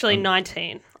 Like, Actually,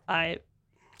 19. oh,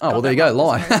 well, there you go.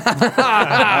 Lie.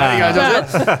 There you go,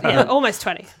 Joshua. Yeah, almost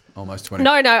 20. Almost 20.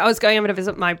 No, I was going over to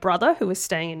visit my brother who was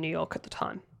staying in New York at the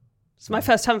time. It's my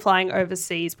first time flying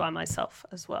overseas by myself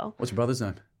as well. What's your brother's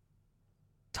name?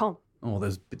 Tom. Oh,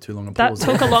 there's a bit too long a That pause.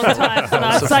 took a long time. And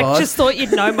I was like, Surprised. just thought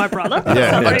you'd know my brother.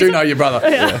 Yeah. I do know your brother.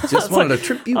 Yeah. Just wanted to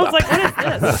trip you I was up. like,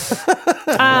 what is this?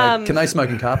 Can they smoke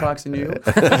in car parks in New York?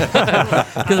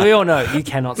 Because we all know you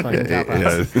cannot smoke in car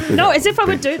parks. No, as if I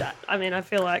would do that. I mean, I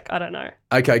feel like, I don't know.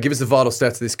 Okay, give us the vital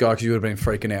stats of this guy because you would have been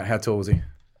freaking out. How tall was he?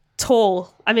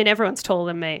 Tall. I mean, everyone's taller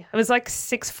than me. I was like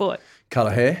 6 foot.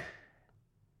 Colour hair?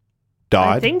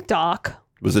 Died? I think dark.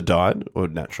 Was it dyed or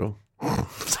natural?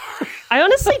 I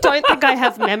honestly don't think I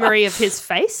have memory of his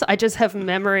face. I just have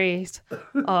memories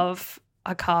of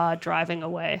a car driving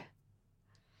away.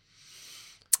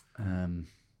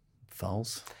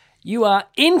 False. You are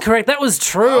incorrect. That was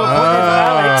true. A point for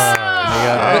Alex.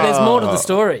 But there's more to the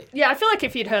story. Yeah, I feel like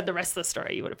if you'd heard the rest of the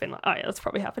story, you would have been like, oh, yeah, that's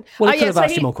probably happened. Well, he Oh, could have so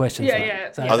asked you more questions. Yeah, though.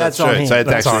 yeah. So yeah. Oh, that's on true. him. So it's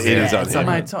That's actually on it is him. on him.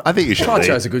 Mate, I think you should Hot leave.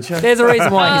 show's a good show. There's a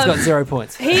reason why he's got 0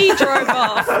 points. He drove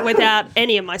off without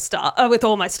any of my stuff, with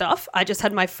all my stuff. I just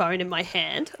had my phone in my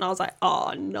hand and I was like,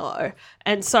 oh no.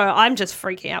 And so I'm just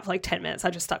freaking out for like 10 minutes.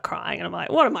 I just start crying and I'm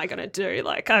like, what am I going to do?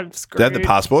 Like, I'm Did screwed. you have the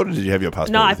passport or did you have your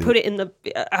passport? No, I with you? put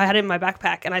it I had it in my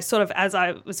backpack and I sort of, as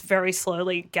I was very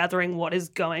slowly gathering what is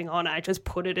going on, I just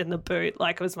put it in the boot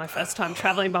like it was my first time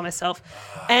traveling by myself.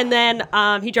 And then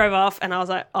he drove off and I was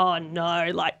like, oh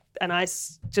no, like, and I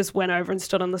just went over and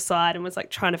stood on the side and was like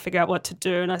trying to figure out what to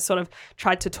do. And I sort of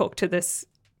tried to talk to this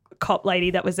cop lady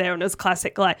that was there and it was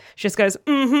classic, like she just goes,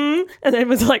 and then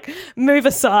was like, move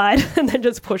aside and then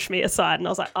just pushed me aside. And I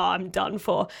was like, oh, I'm done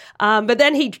for. But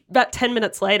then about 10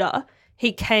 minutes later,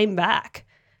 he came back.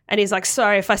 And he's like,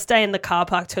 sorry, if I stay in the car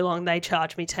park too long, they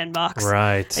charge me $10.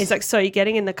 Right. And he's like, so you're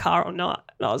getting in the car or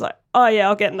not? And I was like, oh, yeah,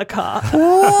 I'll get in the car.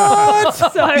 What?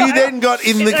 So You then got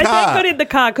in the I then car. got in the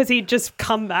car because he'd just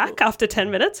come back after 10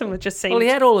 minutes and was just seeing. Well, he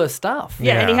had all her stuff.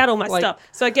 Yeah, and he had all my Like- stuff.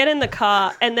 So I get in the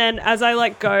car, and then as I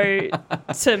like go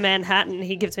to Manhattan,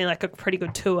 he gives me like a pretty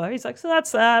good tour. He's like, so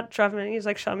that's that. Driving, he's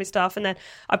like, show me stuff, and then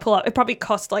I pull up. It probably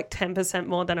cost like 10%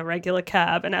 more than a regular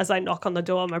cab. And as I knock on the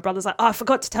door, my brother's like, oh, I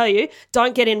forgot to tell you,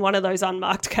 don't get in one of those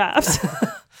unmarked cabs.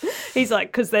 He's like,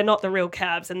 because they're not the real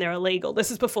cabs and they're illegal.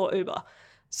 This is before Uber.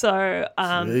 So,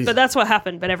 but that's what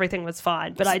happened, but everything was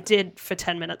fine. But I did, for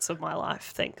 10 minutes of my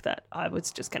life, think that I was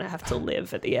just going to have to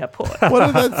live at the airport.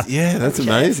 That's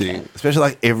amazing. Especially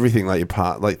like everything, like your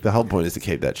part, like the whole point is to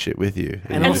keep that shit with you.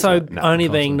 And you're also just like, only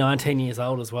nah, being 19 years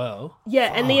old as well.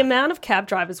 Yeah, and the amount of cab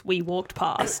drivers we walked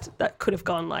past that could have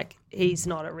gone like, he's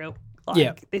not a real, like,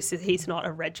 Yeah. he's not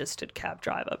a registered cab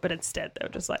driver. But instead, they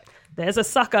were just like, there's a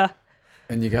sucker.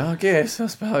 And you go, I guess, I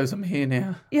suppose I'm here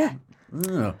now. Yeah.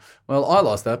 Oh. Well, I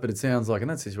lost that, but it sounds like in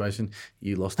that situation,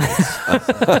 you lost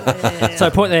it. So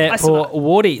point there I for survived.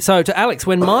 Wardy. So to Alex,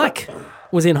 when Mike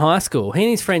was in high school, he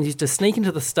and his friends used to sneak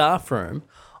into the staff room,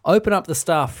 open up the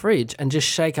staff fridge and just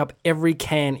shake up every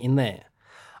can in there.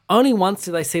 Only once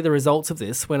did they see the results of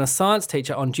this when a science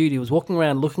teacher on duty was walking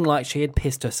around looking like she had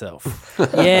pissed herself.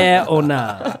 Yeah or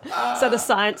nah? So the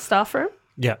science staff room?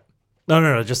 Yeah.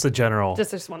 No, just the general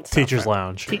Just one teacher's stuff, right?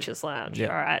 lounge. Teacher's lounge. Yeah.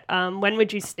 All right. When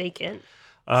would you sneak in?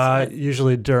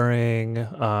 Usually during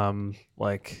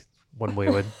like when we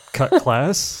would cut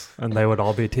class and they would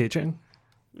all be teaching.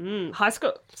 High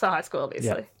school. So high school, obviously.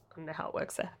 Yeah. I don't know how it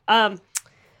works there.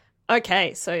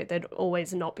 Okay, so there'd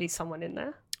always not be someone in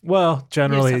there. Well,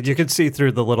 generally, Yes, you could see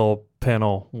through the little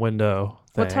panel window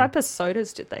thing. What type of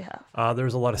sodas did they have? There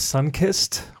was a lot of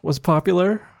Sunkist was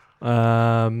popular.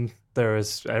 There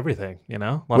was everything, you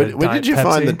know. Where did you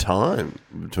find the time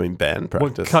between band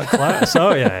practice? Cut class.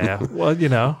 Oh, yeah. Well, you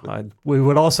know, we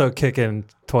would also kick in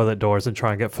toilet doors and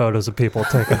try and get photos of people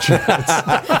taking shits.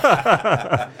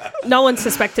 No one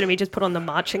suspected him. He just put on the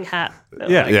marching hat.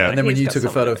 Yeah. And then when he's you got took a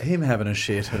photo of something. him having a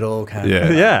shit, it all came.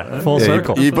 Yeah, full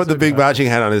circle. You put the big marching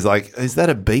hat on. Is like, is that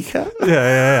a beaker?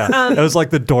 Yeah. It was like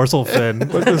the dorsal fin.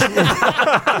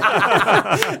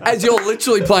 As you're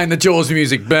literally playing the Jaws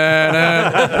music.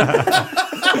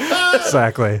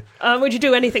 Exactly. Would you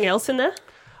do anything else in there?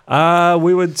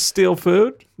 We would steal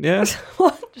food. Yeah.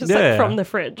 What? Just like from the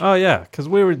fridge? Oh, yeah. Because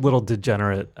we were little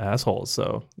degenerate assholes.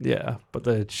 So, yeah. But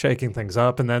the shaking things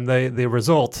up and then the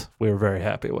result we were very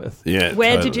happy with. Yeah.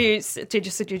 Where totally.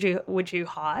 would you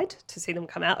hide to see them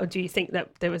come out, or do you think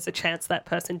that there was a chance that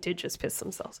person did just piss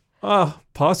themselves? Oh,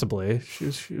 possibly. She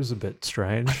was a bit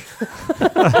strange.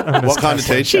 What kind of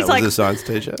teacher? She's Was like- it a science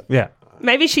teacher? Yeah.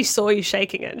 Maybe she saw you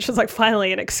shaking it, and she was like,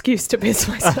 "Finally, an excuse to piss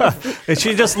myself." And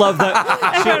she just loved that.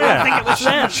 I don't think it was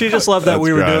them. She just loved that That's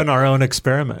we were great. doing our own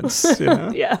experiments. You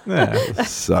know? Yeah,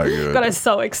 So good. got us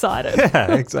so excited.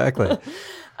 Yeah, exactly.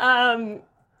 I'm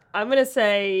gonna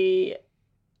say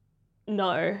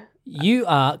no. You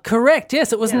are correct.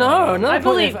 Yes, it was no. No, I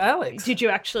believe Alex. Did you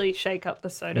actually shake up the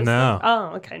sodas? No. Oh,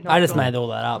 okay. No, I just cool. made all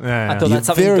that up. Yeah, I thought You're that's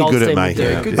something very good Goldstein at would making do.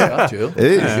 it. Good stuff, Jill.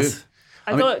 It is.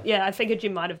 I figured you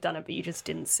might have done it, but you just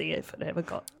didn't see it if it ever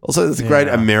got. Also, it's a great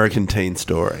American teen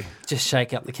story. Just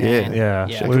shake up the can. Yeah.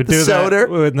 Yeah. We would the do soda.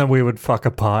 that, and then we would fuck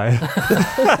a pie.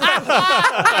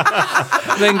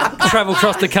 Then travel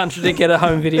across the country to get a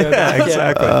home video. back.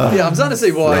 Exactly. Yeah, I'm starting to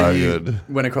see why So you good.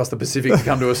 went across the Pacific to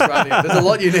come to Australia. There's a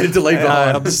lot you needed to leave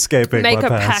behind. I'm escaping Make my a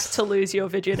pact past. to lose your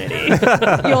virginity.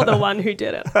 You're the one who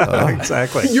did it.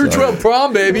 Exactly. You're 12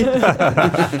 prom, baby.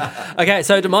 Okay,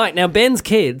 so to Mike. Now, Ben's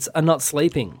kids are not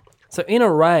sleeping. So in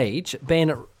a rage,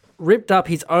 Ben ripped up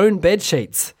his own bed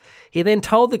sheets. He then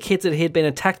told the kids that he had been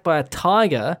attacked by a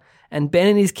tiger, and Ben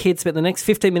and his kids spent the next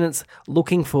 15 minutes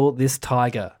looking for this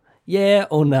tiger. Yeah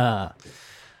or nah?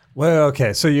 Well,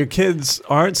 okay. So your kids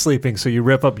aren't sleeping, so you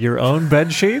rip up your own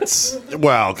bed sheets?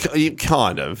 Well,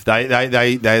 kind of. They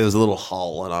there was a little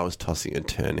hole, and I was tossing and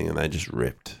turning, and they just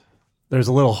ripped. There's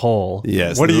a little hole.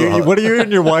 Yes, What do there's a you? little- What do you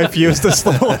and your wife use this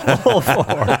little hole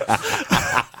for?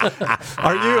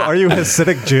 Are you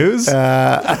Hasidic Jews? Take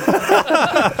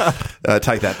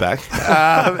that back.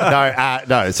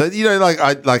 No. So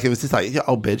like it was just like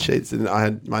old bed sheets, and I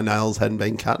had my nails hadn't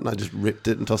been cut, and I just ripped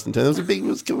it and tossed and turned.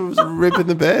 It was a rip in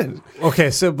the bed.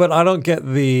 Okay, so but I don't get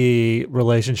the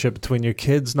relationship between your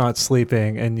kids not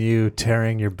sleeping and you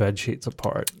tearing your bed sheets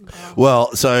apart.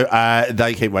 Well, so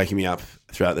they keep waking me up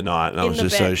throughout the night, and I In was the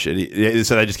just bed. so shitty. Yeah,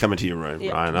 so they just come into your room,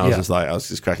 Yeah. right? And I was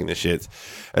just cracking the shits.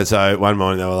 And so one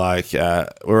morning they were like,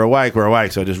 we're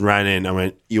awake. So I just ran in. I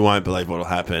went, you won't believe what'll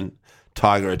happen.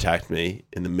 Tiger attacked me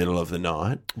in the middle of the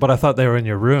night. But I thought they were in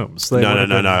your rooms. They No. would have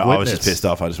been I was just witness. pissed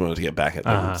off. I just wanted to get back at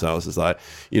them. Uh-huh. So I was just like,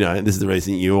 this is the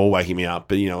reason you're all waking me up.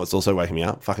 But, it's also waking me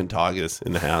up. Fucking tigers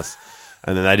in the house.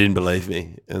 And then they didn't believe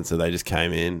me. And so they just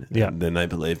came in. Yeah. And then they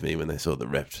believed me when they saw the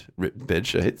ripped bed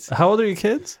sheets. How old are your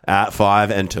kids?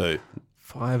 5 and 2.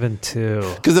 5 and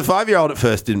 2. Because the 5-year-old at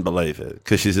first didn't believe it.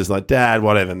 Because she's just like, Dad,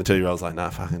 whatever. And the 2-year-old's like,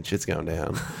 nah, fucking shit's going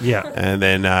down. Yeah. And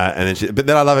then but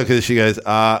then I love it because she goes,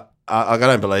 I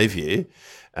don't believe you.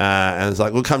 And it's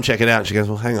like, well, come check it out. And she goes,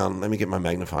 well, hang on, let me get my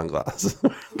magnifying glass.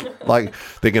 Like,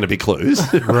 they're going to be clues.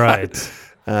 Right.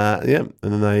 Yeah.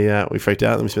 And then we freaked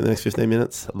out and we spent the next 15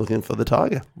 minutes looking for the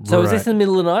tiger. So is this in the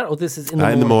middle of the night or this is in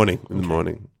the morning? In the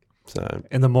morning. So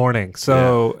In the morning.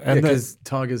 So and then, because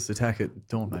tigers attack at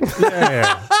dawn, mate.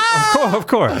 yeah. Of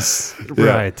course. Yeah.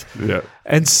 Right. Yeah.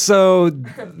 And so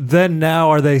then now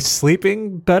are they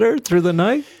sleeping better through the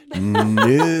night? No.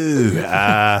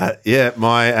 Yeah,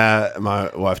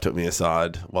 my wife took me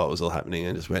aside while it was all happening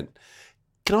and just went,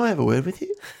 can I have a word with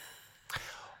you?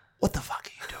 What the fuck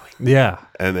are you doing? Yeah.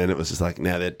 And then it was just like,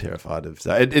 now they're terrified of.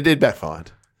 So it did backfire.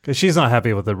 Because she's not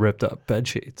happy with the ripped up bed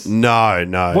sheets. No.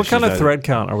 What kind of thread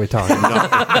count are we talking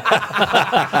about?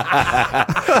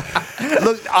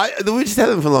 Look, we just had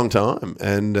them for a long time,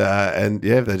 and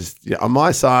yeah, they just on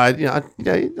my side. I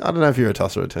don't know if you're a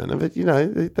tosser or a turner, but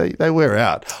they wear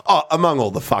out. Oh, among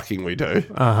all the fucking we do.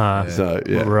 So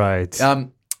yeah, Right.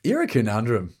 You're a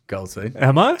conundrum, Goldstein.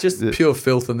 Am I? Just pure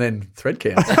filth and then thread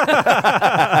count.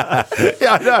 Yeah,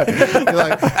 I know. And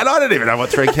I don't even know what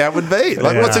thread count would be.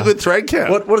 What's a good thread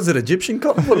count? What is it? Egyptian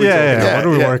cotton? What are we Yeah. talking about? What are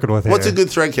we working with here? What's a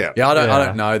good thread count? Yeah, I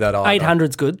don't know that either.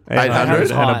 800's good. 800.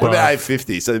 high. What about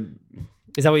 850? So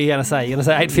Is that what you're going to say? You're going to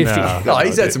say 850? No,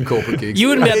 he's had some corporate gigs. You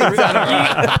wouldn't be able to.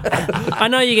 I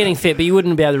know you're getting fit, but you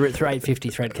wouldn't be able to rip through 850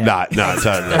 thread count. no,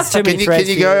 totally. That's too many Can threads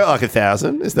you for go you. like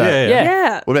 1,000? Is that?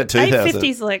 Yeah. What about 2,000?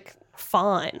 850's like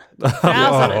fine.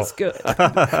 1,000 is good.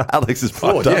 Alex is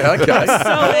fucked up. Yeah, okay. So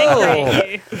angry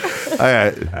at you.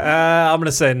 Okay. I'm going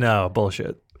to say no.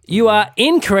 Bullshit. You are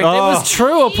incorrect. It was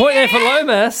true. A point there for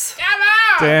Lomas.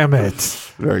 Damn it.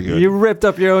 Very good. You ripped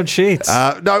up your own sheets.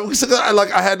 No, so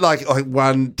I had like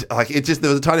one, it just, there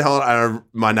was a tiny hole and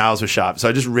my nails were sharp. So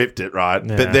I just ripped it, right?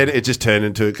 Yeah. But then it just turned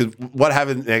into, because what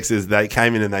happened next is they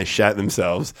came in and they shat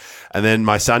themselves. And then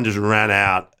my son just ran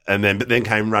out but then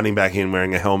came running back in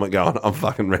wearing a helmet going, I'm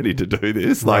fucking ready to do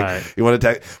this. Right. You want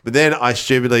to take, but then I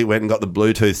stupidly went and got the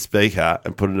Bluetooth speaker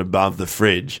and put it above the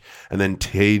fridge and then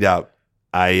teed up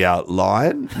a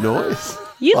lion noise.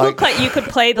 You look like you could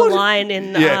play the line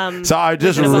in. So I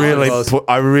just Wizard of really, Oz.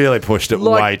 really pushed it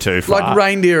way too far. Like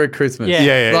reindeer at Christmas.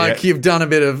 Yeah. You've done a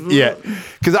bit of. Yeah,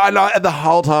 because the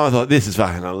whole time I thought this is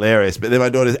fucking hilarious, but then my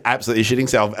daughter's absolutely shitting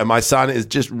herself, and my son is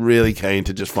just really keen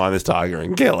to just find this tiger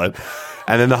and kill it.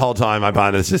 And then the whole time my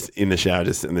partner's just in the shower,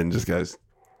 and then just goes,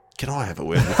 "Can I have a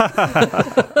word?"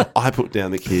 I put down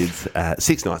the kids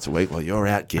 6 nights a week while you're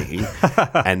out gigging,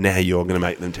 and now you're going to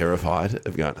make them terrified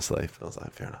of going to sleep. I was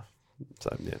like, fair enough.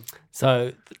 So yeah.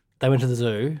 So they went to the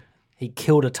zoo. He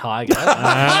killed a tiger,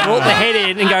 brought the head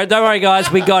in and go, don't worry,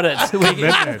 guys, we got it. We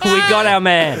got our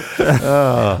man.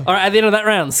 All right, at the end of that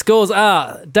round, scores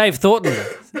are Dave Thornton,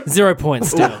 0 points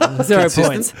still. 0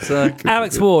 points.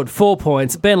 Alex Ward, 4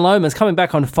 points. Ben Lomas coming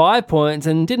back on 5 points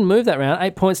and didn't move that round.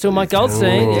 8 points still. Mike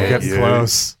Goldstein. Getting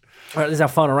close. All right, this is our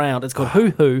final round. It's called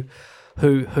Who.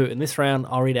 In this round,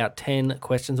 I'll read out 10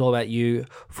 questions all about you.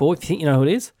 If you think you know who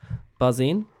it is, buzz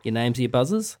in. Your names are your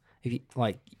buzzers. If you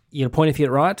get a point if you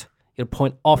get it right. You get a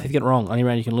point off if you get it wrong. Only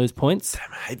round you can lose points.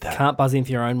 Damn, I hate that. Can't buzz in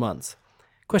for your own ones.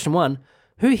 Question 1.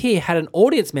 Who here had an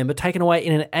audience member taken away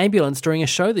in an ambulance during a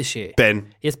show this year?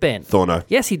 Ben. Yes, Ben. Thorno.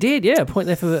 Yes, he did. Yeah, a point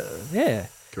there for That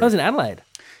was in Adelaide.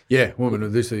 Yeah,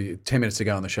 woman, literally 10 minutes to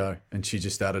go on the show, and she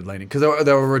just started leaning. Because they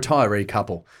were a retiree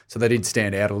couple, so they did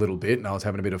stand out a little bit, and I was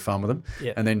having a bit of fun with them.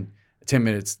 Yeah. And then 10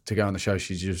 minutes to go on the show,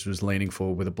 she just was leaning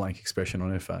forward with a blank expression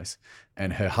on her face.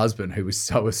 And her husband, who was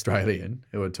so Australian,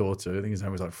 who I talked to, I think his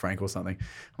name was like Frank or something.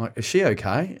 I'm like, is she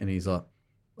okay? And he's like,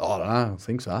 I don't know, I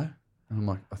think so. And I'm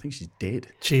like, I think she's dead.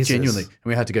 Jesus. Genuinely. And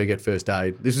we had to go get first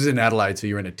aid. This was in Adelaide, so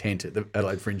you're in a tent at the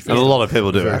Adelaide Fringe And Festival. a lot of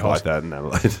people do Very act hot. like that in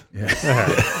Adelaide.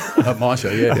 At my show,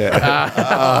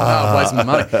 wasting my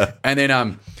money. And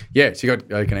then, she got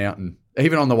taken out, and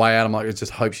even on the way out, I'm like, I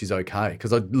just hope she's okay,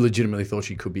 because I legitimately thought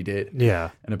she could be dead.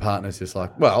 Yeah. And her partner's just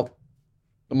like, well,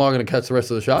 am I going to catch the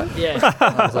rest of the show? Yeah.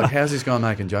 I was like, how's this guy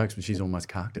making jokes when she's almost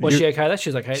cucked? Was she okay? She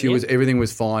was okay. She was. Everything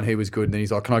was fine. He was good. And then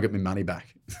he's like, can I get my money back?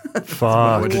 I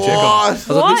Fuck. went to check on him. I was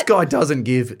like, What? this guy doesn't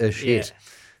give a shit. Yeah.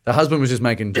 The husband was just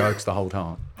making jokes the whole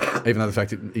time, even though the fact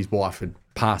that his wife had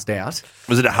passed out.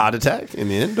 Was it a heart attack in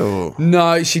the end, or?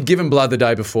 No, she'd given blood the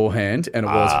day beforehand, and it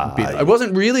was it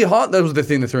wasn't really hot. That was the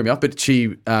thing that threw me off. But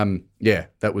she,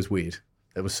 that was weird.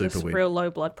 That was super It's weird. real low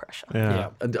blood pressure. Yeah.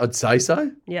 I'd say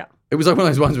so. Yeah. It was like one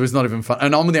of those ones where it's not even fun.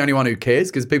 And I'm the only one who cares,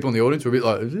 because people in the audience were a bit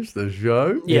like, is this the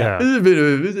show? Yeah. This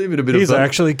is even a bit He's of fun.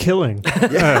 actually killing.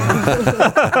 Just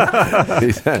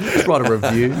write a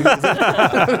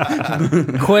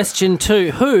review. Question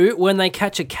 2. Who, when they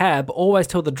catch a cab, always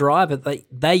tell the driver that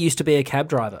they used to be a cab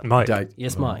driver? Mike. Date.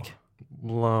 Yes, Mike.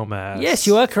 Lomas. Yes,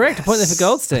 you are correct. A point there for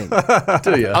Goldstein.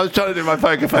 Do you? I was trying to do my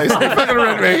poker face. You're fucking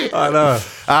around me. I know.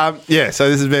 So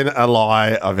this has been a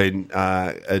lie I've been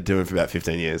doing for about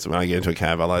 15 years. When I get into a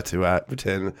cab, I like to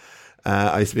pretend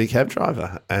I used to be a cab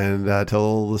driver and tell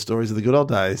all the stories of the good old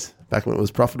days, back when it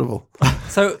was profitable.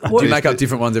 So, Do you make up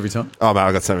different ones every time? Oh, man,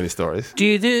 I've got so many stories. do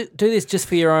you do this just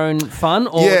for your own fun,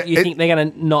 or Yeah, you think they're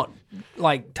going to not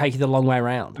take you the long way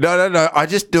around? No. I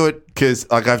just do it because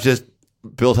I've just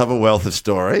built up a wealth of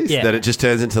stories Yeah. that it just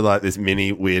turns into like this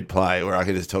mini weird play where I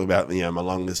can just talk about my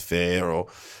longest fare or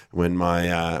when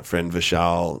my friend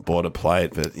Vishal bought a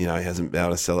plate, but he hasn't been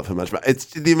able to sell it for much. But it's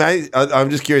the amazing. I'm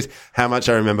just curious how much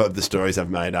I remember of the stories I've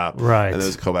made up. Right. And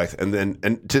those callbacks,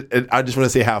 and I just want to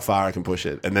see how far I can push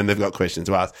it. And then they've got questions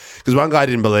to ask because one guy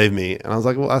didn't believe me, and I was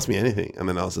like, "Well, ask me anything." And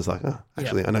then I was just like, "Oh,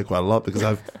 actually, I know quite a lot because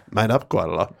I've made up quite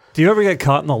a lot." Do you ever get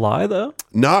caught in the lie though?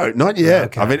 No, not yet.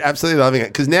 Okay. I've been absolutely loving it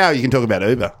because now you can talk about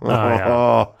Uber.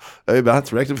 yeah. Uber,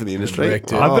 it's wrecked it for the industry.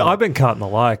 Wrecked it. I've been caught in the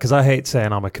lie because I hate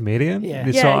saying I'm a comedian. Yeah.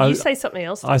 So Yeah, I, you say something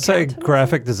else. to I the say accountant.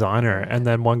 graphic designer, and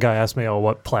then one guy asked me, "Oh,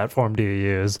 what platform do you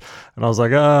use?" And I was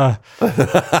like, I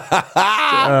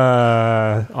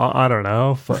don't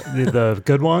know, the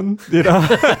good one,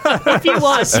 If you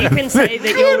want, you can say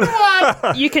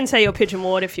that you can say you're Pigeon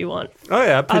Ward if you want. Oh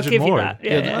yeah, I'll Pigeon give you Ward. that.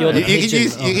 Yeah. You're the You can pigeon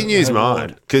use of you can use the mine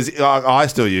award. because I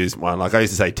still use one. Like I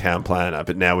used to say town planner,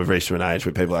 but now we've reached to an age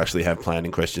where people actually have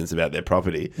planning questions about their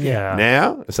property. Yeah.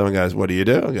 Now, if someone goes, "What do you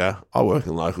do?" I go, "I work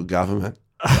in local government."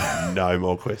 No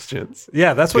more questions.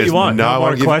 Yeah, that's what you want. No more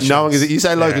one gives. questions. No one gives it. You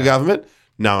say local Yeah. government,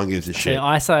 no one gives a shit. Yeah,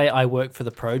 I say I work for the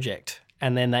project,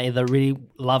 and then they either really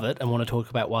love it and want to talk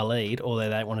about Waleed, or they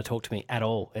don't want to talk to me at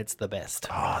all. It's the best.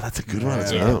 Oh, that's a good one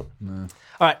as well. All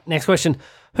right, next question.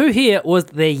 Who here was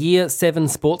their Year 7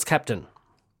 sports captain?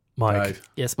 Mike Dave.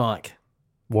 Yes, Mike.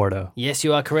 Wardo. Yes,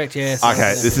 you are correct. Yes.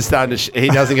 Okay, this is starting to. He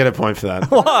doesn't get a point for that.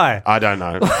 Why? I don't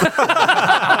know.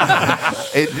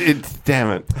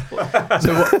 Damn it.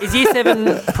 Is Year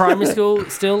 7 primary school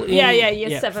still in? Yeah,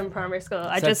 year 7 primary school.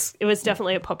 It was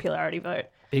definitely a popularity vote.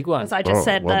 Big one. As I just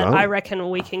said well that done. I reckon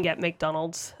we can get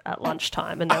McDonald's at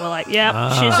lunchtime. And they were like,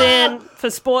 yeah, she's in for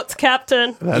sports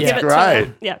captain. That's Give it to great.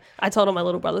 her. Yeah. I told all my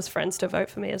little brother's friends to vote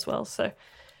for me as well. So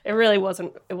it really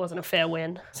wasn't a fair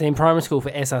win. So in primary school for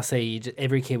SRC,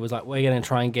 every kid was like, we're going to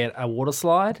try and get a water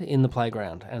slide in the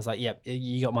playground. And it's like, yep,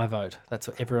 you got my vote. That's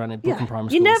what everyone in Brooklyn primary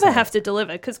school You was never saying. have to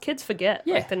deliver because kids forget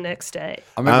Yeah. like the next day.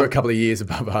 I remember a couple of years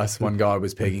above us, one guy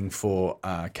was pegging for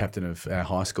captain of our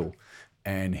high school,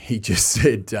 and he just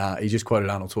said, he just quoted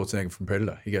Arnold Schwarzenegger from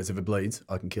Predator. He goes, "If it bleeds,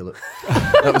 I can kill it."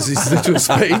 That was his literal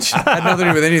speech. Had nothing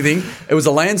to do with anything. It was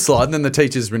a landslide, and then the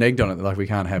teachers reneged on it. They're like, "We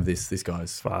can't have this. This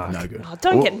guy's no good." Oh,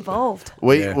 don't get involved.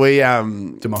 We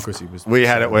Democracy was. we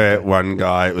had it where one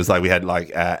guy, it was like we had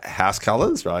like house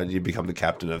colours, right? You become the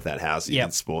captain of that house. You Yep.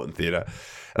 did sport and theatre.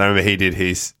 And I remember he did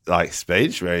his like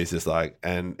speech where he's just like,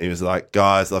 and he was like,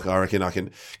 "Guys, look, I reckon I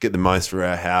can get the most for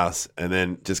our house." And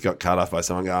then just got cut off by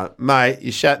someone going, "Mate,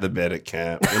 you shat the bed at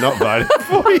camp. We're not voting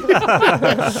for you."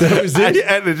 That was it.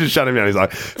 And they just shut him down. He's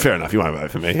like, "Fair enough, you won't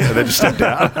vote for me." And then just stepped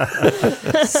out.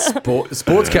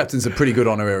 Sports captain's a pretty good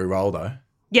honorary role, though.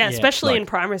 Yeah, especially Like, in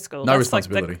primary school. no That's like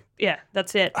responsibility.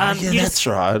 that's it. Yeah, you that's just,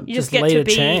 right. You just Just get lead to a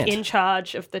be chant. in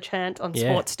charge of the chant on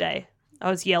Yeah. sports day. I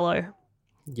was yellow.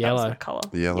 That was Yellow. my colour.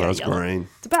 Yellow, I was green.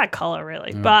 It's a bad colour,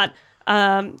 really. But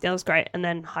that was great. And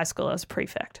then high school, I was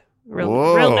prefect. Real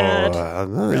Whoa, nerd. That's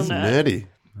Real nerd. nerdy.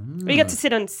 You get to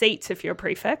sit on seats if you're a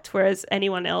prefect, whereas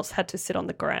anyone else had to sit on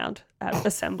the ground at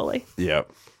assembly. Yep.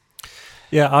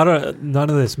 Yeah, none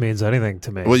of this means anything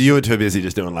to me. Well, you were too busy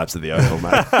just doing laps of the oval,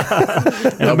 mate.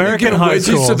 In American high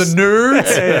schools, to the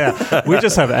nerds. yeah, we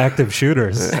just have active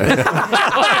shooters.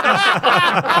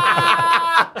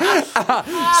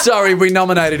 Sorry, we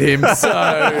nominated him, so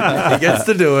he gets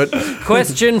to do it.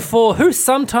 Question 4. Who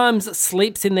sometimes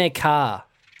sleeps in their car?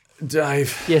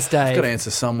 Dave. Yes, Dave. I've got to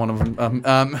answer someone of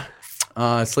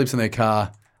them. Sleeps in their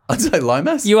car. I'd say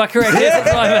Lomas. You are correct. Yes,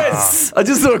 it's Lomas. I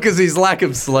just thought because his lack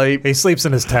of sleep. He sleeps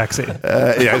in his taxi.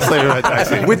 Yeah, sleeping in my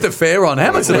taxi. With the fare on,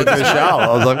 how much of With it? Michelle. I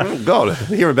was like, oh, God,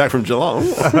 hearing back from Geelong.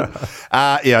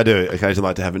 Yeah, I do occasionally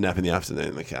like to have a nap in the afternoon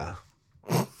in the car.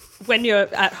 When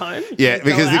you're at home? Yeah, you go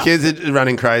because the out? kids are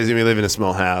running crazy. We live in a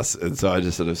small house, and so I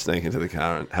just sort of sneak into the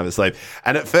car and have a sleep.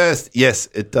 And at first, yes,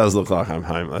 it does look like I'm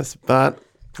homeless, but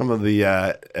some of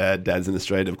the dads in the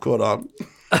street have caught on.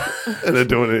 And they're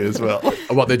doing it as well.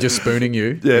 What, they're just spooning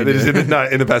you? Yeah, they're just in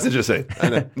the passenger seat.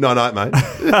 No night, mate.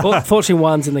 Fortunately,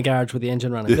 one's in the garage with the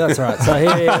engine running. That's all right. So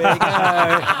here we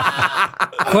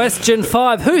go. Question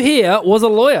 5. Who here was a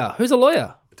lawyer? Who's a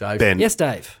lawyer? Dave. Ben. Yes,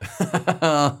 Dave. It's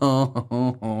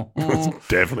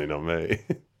definitely not me.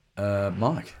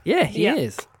 Mike. Yeah, he Yeah.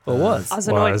 is. Or was. I was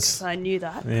annoyed Was. because I knew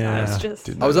that. Yeah. I was just...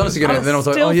 I was honestly going to, then I was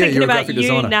like, still oh yeah, thinking you're a about graphic you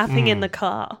designer. napping in the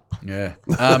car. Yeah.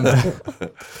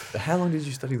 How long did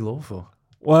you study law for?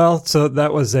 Well, so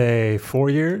that was a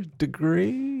 4-year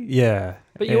degree. Yeah.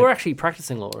 But you were actually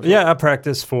practicing law. as well. Yeah, I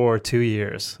practiced for 2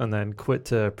 years and then quit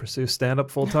to pursue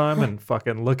stand-up full-time and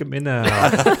fucking look at me now.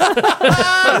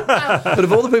 But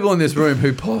of all the people in this room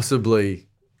who possibly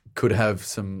could have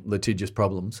some litigious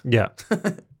problems, Yeah.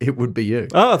 it would be you.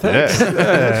 Oh, thanks.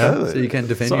 Yeah. So you can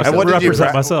defend So I yourself. And what did you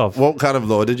represent myself. What kind of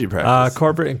law did you practice?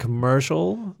 Corporate and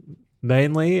commercial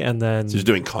mainly, and then Just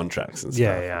doing contracts and stuff.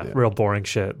 yeah, real boring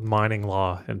shit. Mining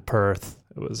law in Perth.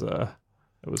 It was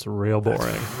real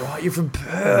boring. Right, you're from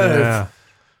Perth. Yeah.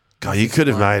 God, you could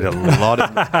have made a lot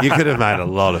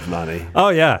of money. Oh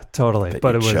yeah, totally.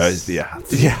 But it was chose the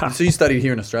arts. Yeah. So you studied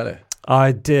here in Australia?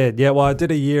 I did. Yeah, well, I did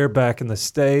a year back in the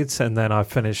States, and then I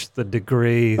finished the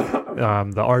degree,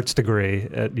 the arts degree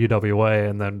at UWA,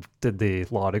 and then did the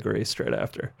law degree straight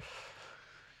after.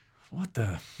 What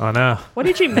the? I know. What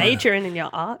did you major in your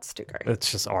arts degree? It's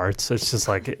just arts. It's just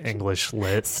like English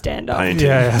lit. Stand up. Painting.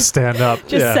 Yeah, stand up.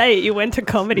 Just yeah. say it, you went to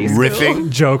comedy school. Riffing.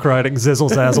 Joke writing, zizzle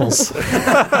zazzles.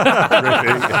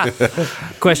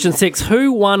 Question 6.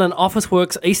 Who won an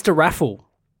Officeworks Easter raffle?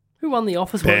 Who won the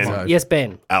Officeworks? Ben. Yes,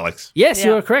 Ben. Alex. Yes, Yeah.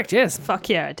 you are correct. Yes. Fuck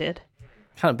yeah, I did.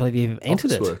 Can't believe you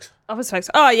entered it. Officeworks.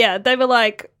 Oh yeah,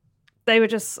 they were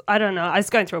just, I don't know. I was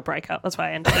going through a breakup. That's why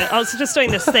I ended it. I was just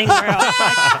doing this thing where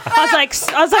I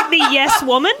was like the yes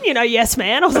woman, yes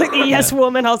man. I was like the yes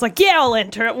woman. I was like, yeah, I'll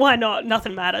enter it. Why not?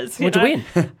 Nothing matters. What'd you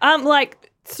win? Like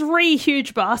 3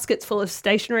 huge baskets full of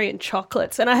stationery and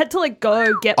chocolates, and I had to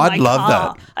go get my I'd love car.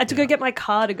 that. I had to go get my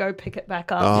car to go pick it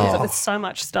back up because it was so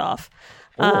much stuff.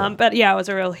 But yeah, I was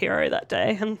a real hero that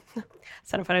day, and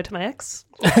sent a photo to my ex.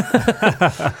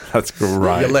 That's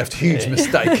great. You left huge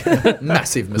mistake.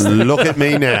 Massive mistake. Look at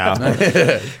me now.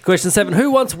 Question 7.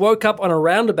 Who once woke up on a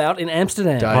roundabout in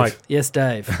Amsterdam? Dave. Mike. Yes,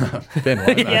 Dave. Ben,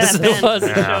 like that. Yeah, Ben, for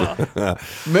sure.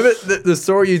 Remember the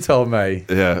story you told me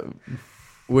Yeah.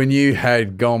 when you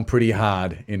had gone pretty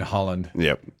hard in Holland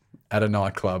Yep. at a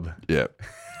nightclub? Yep.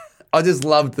 I just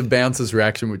loved the bouncer's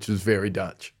reaction, which was very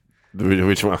Dutch.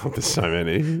 Which one? There's so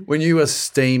many. When you were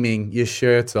steaming, your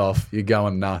shirt's off, you're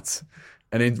going nuts.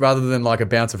 And then rather than like a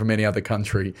bouncer from any other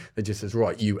country that just says,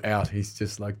 right, you out, he's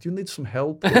just like, do you need some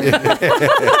help? Are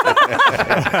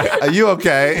you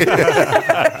okay?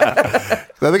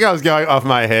 I think I was going off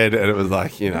my head, and it was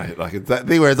like, it's that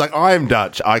thing where it's like, I am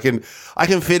Dutch. I can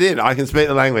fit in. I can speak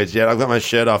the language. Yet I've got my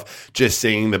shirt off, just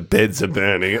singing "The Beds Are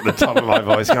Burning" at the top of my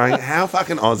voice, going, how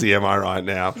fucking Aussie am I right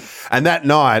now? And that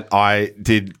night, I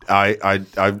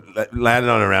landed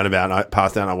on a roundabout, and I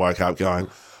passed out, and I woke up going,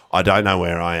 I don't know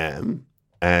where I am.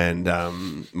 And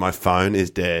my phone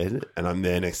is dead, and I'm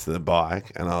there next to the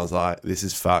bike, and I was like, this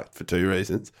is fucked for 2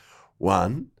 reasons.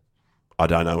 1, I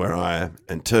don't know where I am,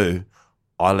 and 2,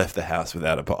 I left the house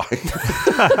without a bike.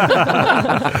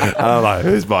 I'm like,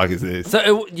 whose bike is this?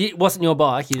 So it wasn't your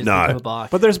bike. You just No. didn't have a bike.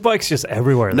 But there's bikes just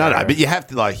everywhere. No, there. but you have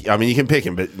to you can pick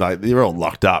them, but they're all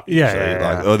locked up. Yeah, usually.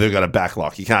 yeah. Or they've got a back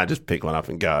lock. You can't just pick one up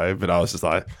and go. But I was just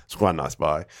like, it's quite a nice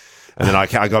bike. And then I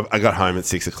got home at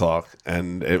 6 o'clock,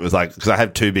 and it was like, because I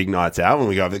have 2 big nights out when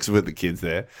we go with the kids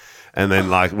there. And then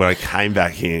when I came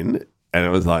back in, and it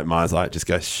was like, Maya's like, just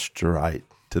go straight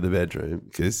to the bedroom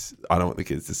because I don't want the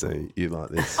kids to see you like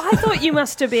this. I thought you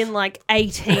must have been like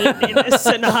 18 in this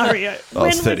scenario. I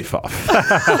was 35.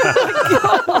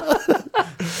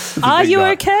 Are you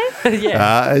night. okay?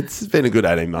 yeah. It's been a good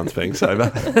 18 months being sober.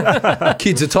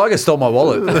 Kids, a tiger stole my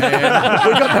wallet. And we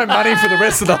got no money for the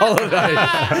rest of the holiday.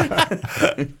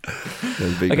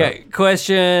 Okay,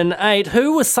 question 8.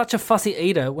 Who was such a fussy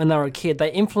eater when they were a kid?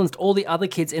 They influenced all the other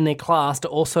kids in their class to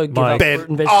also give Mike. up Ben. fruit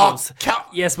and vegetables. Oh,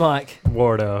 yes, Mike.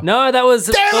 Wardo. No, that was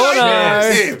Yes,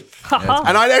 Thorno. him.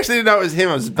 And I actually didn't know it was him.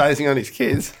 I was basing on his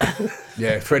kids.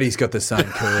 Yeah, Freddie's got the same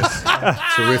curse.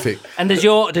 Terrific. And does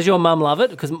your mum love it?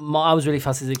 Because I was really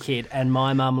fussy as a kid, and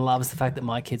my mum loves the fact that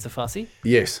my kids are fussy.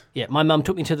 Yes. Yeah, my mum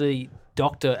took me to the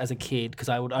doctor as a kid because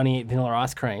I would only eat vanilla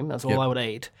ice cream. That's all I would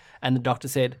eat. And the doctor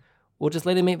said, "We'll just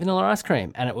let him eat vanilla ice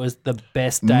cream." And it was the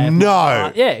best day of my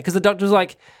life. Yeah, because the doctor was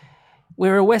like,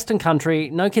 we're a Western country.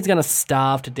 No kid's going to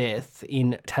starve to death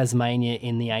in Tasmania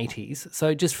in the 80s.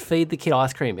 So just feed the kid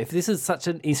ice cream. If this is such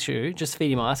an issue, just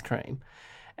feed him ice cream.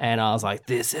 And I was like,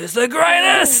 this is the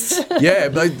greatest. Yeah,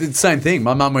 but the same thing.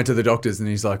 My mum went to the doctors and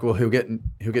he's like, well, he'll get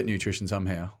nutrition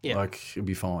somehow. Yeah. Like, he'll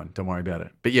be fine. Don't worry about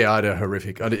it. But yeah, I had a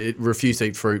horrific. I refused to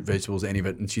eat fruit, vegetables, any of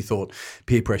it. And she thought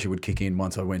peer pressure would kick in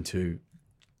once I went to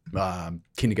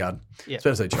kindergarten. Yeah.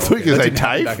 So I say So you can say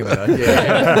TAFE? back in the day.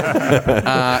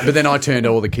 Yeah. But then I turned to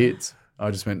all the kids. I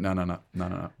just went, no.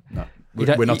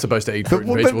 We're not supposed to eat fruit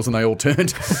and vegetables, and they all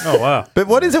turned. Oh, wow. But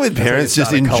what is it with parents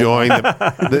just enjoying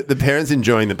the parents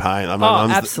enjoying the pain? Like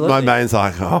absolutely. My mate's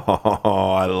like,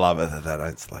 I love it that they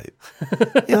don't sleep.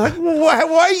 You're like, why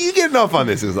are you getting off on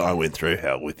this? Because I went through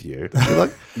hell with you. You're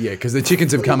like, Yeah, because the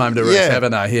chickens have come home to roost,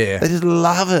 haven't they? Yeah. they just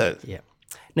love it. Yeah.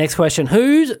 Next question.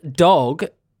 Whose dog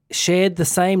shared the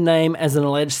same name as an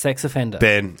alleged sex offender?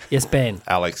 Ben. Yes, Ben.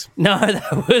 Alex. No,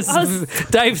 that was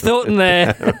Dave Thornton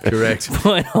there. Correct.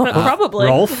 Probably.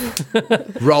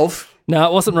 Rolf. No,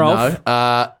 it wasn't Rolf.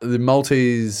 No. The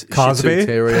Maltese Cosby? Shih Tzu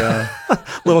Terrier.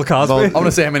 Little Cosby. I want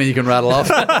to see how many you can rattle off.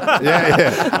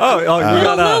 Yeah. Oh, you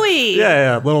got Louis.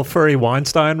 Yeah. Little furry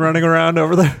Weinstein running around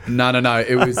over there. No.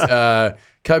 It was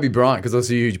Kobe Bryant, because I was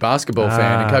a huge basketball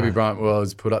fan, and Kobe Bryant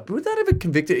was put up. Was that ever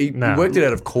convicted? He worked it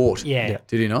out of court. Yeah.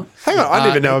 Did he not? Hang on, I didn't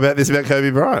even know about this about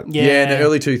Kobe Bryant. Yeah, in the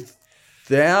early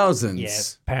 2000s. Yeah,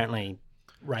 apparently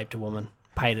raped a woman,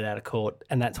 paid it out of court,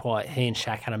 and that's why he and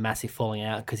Shaq had a massive falling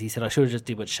out, because he said, I should have just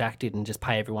did what Shaq did and just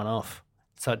pay everyone off.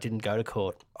 So it didn't go to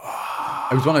court.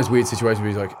 It was one of those weird situations where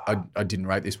he's like, I didn't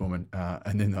rape this woman.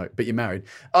 And then like, but you're married.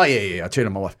 Oh, yeah, I cheated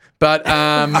on my wife. But,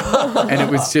 and it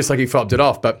was just like he fobbed it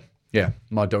off. But yeah,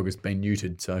 my dog has been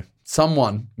neutered. So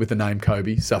someone with the name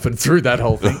Kobe suffered through that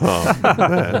whole thing.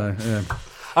 Yeah.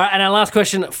 All right, and our last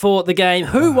question for the game.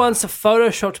 Who once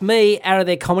photoshopped me out of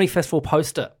their comedy festival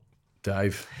poster?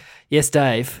 Dave. Yes,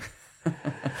 Dave.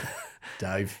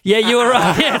 Dave. Yeah, you were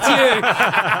right. Yeah,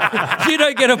 it's you. You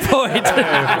don't get a point.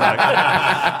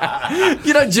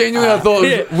 Genuinely, I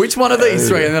thought, which one of these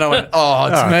three? And then I went, it's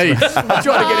me. I'm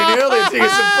trying to get in early and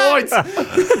get some points.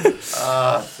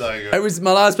 So good. It was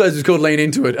my last post was called Lean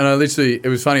Into It, and it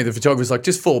was funny. The photographer was like,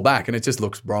 just fall back, and it just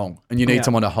looks wrong, and you need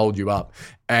someone to hold you up.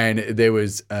 And there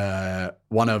was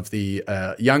one of the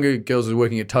younger girls who was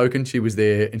working at Token. She was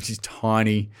there, and she's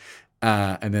tiny.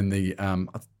 And then the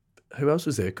who else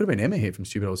was there? Could have been Emma here from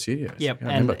Stupid Old Studios. Yep,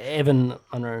 and Evan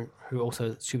Munro, who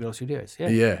also Stupid Old Studios.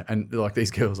 Yeah, and like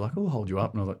these girls were like, I'll hold you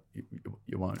up. And I was like,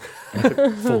 you won't. And I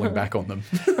kept falling back on them,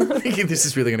 thinking this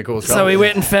is really going to cause trouble. So he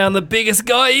went and found the biggest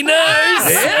guy he knows.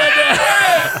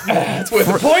 It's worth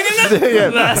a point, isn't it?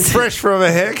 Yeah, fresh from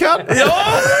a haircut.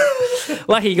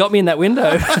 Lucky he got me in that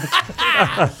window.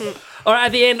 All right,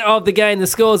 at the end of the game, the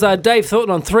scores are Dave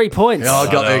Thornton on 3 points. Yeah,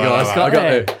 I got there, guys. I got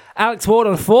there. Alex Ward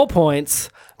on 4 points.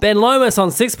 Ben Lomas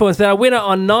on 6 points. But our winner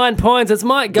on 9 points, it's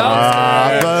Mike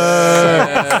Goldstein.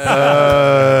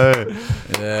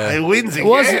 He wins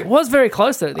again. Was very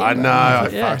close there at the I end. know. I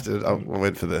fucked it. I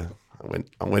went for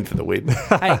the win.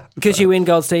 Hey, because you win,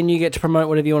 Goldstein, you get to promote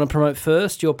whatever you want to promote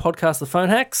first. Your podcast, The Phone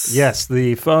Hacks. Yes,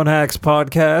 the Phone Hacks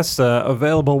podcast,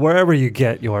 available wherever you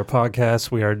get your podcasts.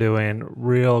 We are doing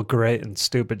real great and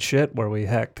stupid shit where we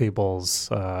hack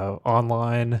people's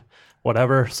online,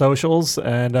 whatever, socials,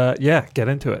 and get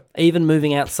into it. Even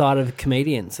moving outside of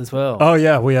comedians as well. Oh,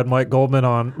 yeah, we had Mike Goldman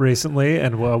on recently,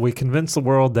 and we convinced the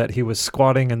world that he was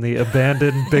squatting in the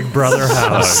abandoned Big Brother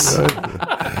house.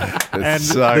 And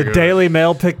the good. Daily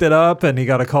Mail picked it up, and he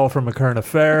got a call from A Current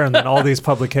Affair, and then all these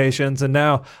publications, and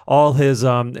now all his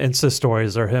Insta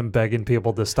stories are him begging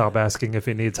people to stop asking if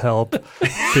he needs help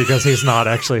because he's not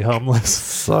actually homeless.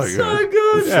 So good. So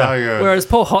good. So good. Whereas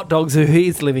poor hot dogs who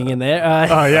he's living in there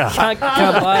can't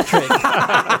buy a trick.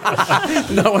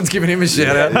 No one's giving him a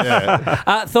shout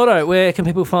out. Thordo, where can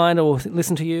people find or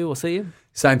listen to you or see you?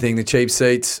 Same thing, the cheap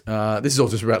seats. This is all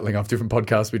just rattling off different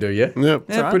podcasts we do, yeah? Yep.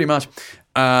 Yeah, pretty much.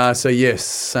 So yes,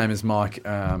 same as Mike,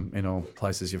 in all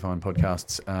places you find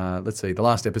podcasts. Let's see, the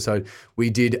last episode we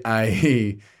did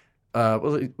a,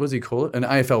 what does he call it? An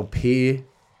AFL peer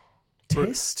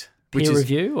test? Peer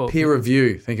review? Or? Peer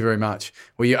review, thank you very much.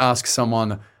 Where you ask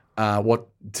someone what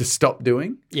to stop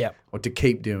doing, what to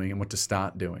keep doing, and what to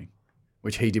start doing,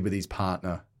 which he did with his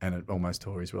partner, and it almost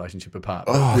tore his relationship apart.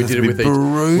 Oh, we did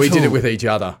it with each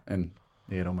other, and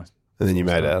it almost. And then you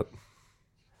made out.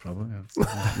 Probably.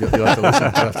 You'll have to listen.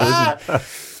 You'll have to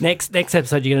listen. Next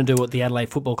episode, you're going to do what the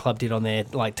Adelaide Football Club did on their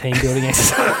team building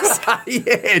exercise.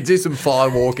 Yeah, do some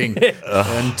fire walking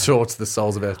and torch the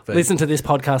soles of our feet. Listen to this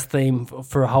podcast theme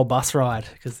for a whole bus ride.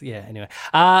 Anyway.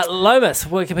 Lomas,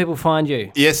 where can people find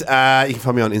you? Yes, you can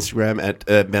find me on Instagram at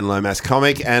Ben Lomas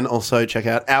Comic, and also check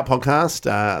out our podcast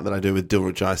that I do with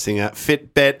Dilruk Jai Singer,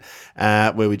 Fitbet,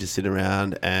 where we just sit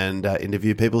around and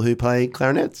interview people who play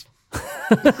clarinets.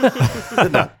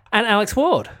 And Alex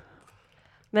Ward.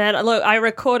 Man, look, I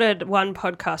recorded one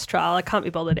podcast trial. I can't be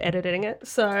bothered editing it,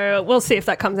 so we'll see if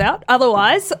that comes out.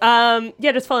 Otherwise,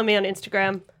 just follow me on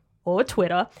Instagram or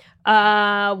Twitter.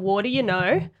 What do you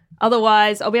know?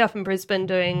 Otherwise, I'll be up in Brisbane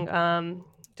doing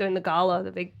the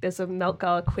gala. There's a Melt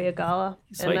Gala, queer gala,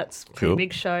 and that's a pretty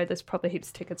big show. There's probably heaps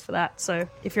of tickets for that. So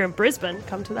if you're in Brisbane,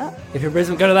 come to that. If you're in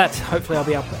Brisbane, go to that. Hopefully, I'll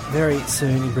be up very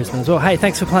soon in Brisbane as well. Hey,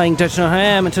 thanks for playing Don't You Know Who I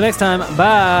Am. Until next time,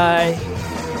 bye.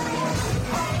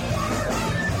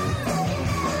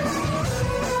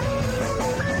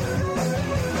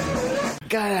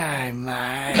 G'day,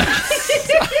 mate.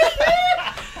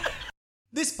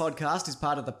 This podcast is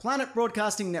part of the Planet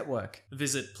Broadcasting Network.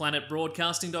 Visit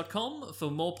planetbroadcasting.com for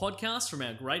more podcasts from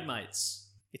our great mates.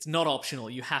 It's not optional,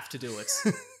 you have to do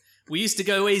it. We used to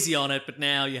go easy on it, but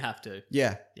now you have to.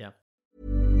 Yeah. Yeah.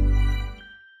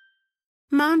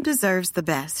 Mom deserves the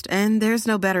best, and there's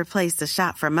no better place to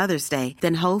shop for Mother's Day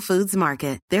than Whole Foods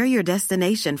Market. They're your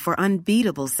destination for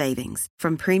unbeatable savings,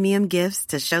 from premium gifts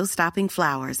to show-stopping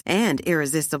flowers and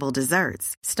irresistible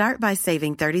desserts. Start by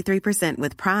saving 33%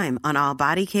 with Prime on all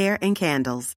body care and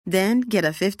candles. Then get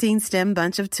a 15-stem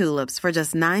bunch of tulips for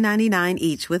just $9.99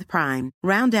 each with Prime.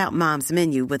 Round out Mom's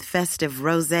menu with festive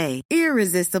rosé,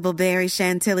 irresistible berry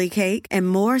chantilly cake, and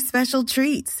more special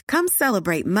treats. Come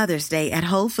celebrate Mother's Day at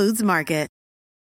Whole Foods Market.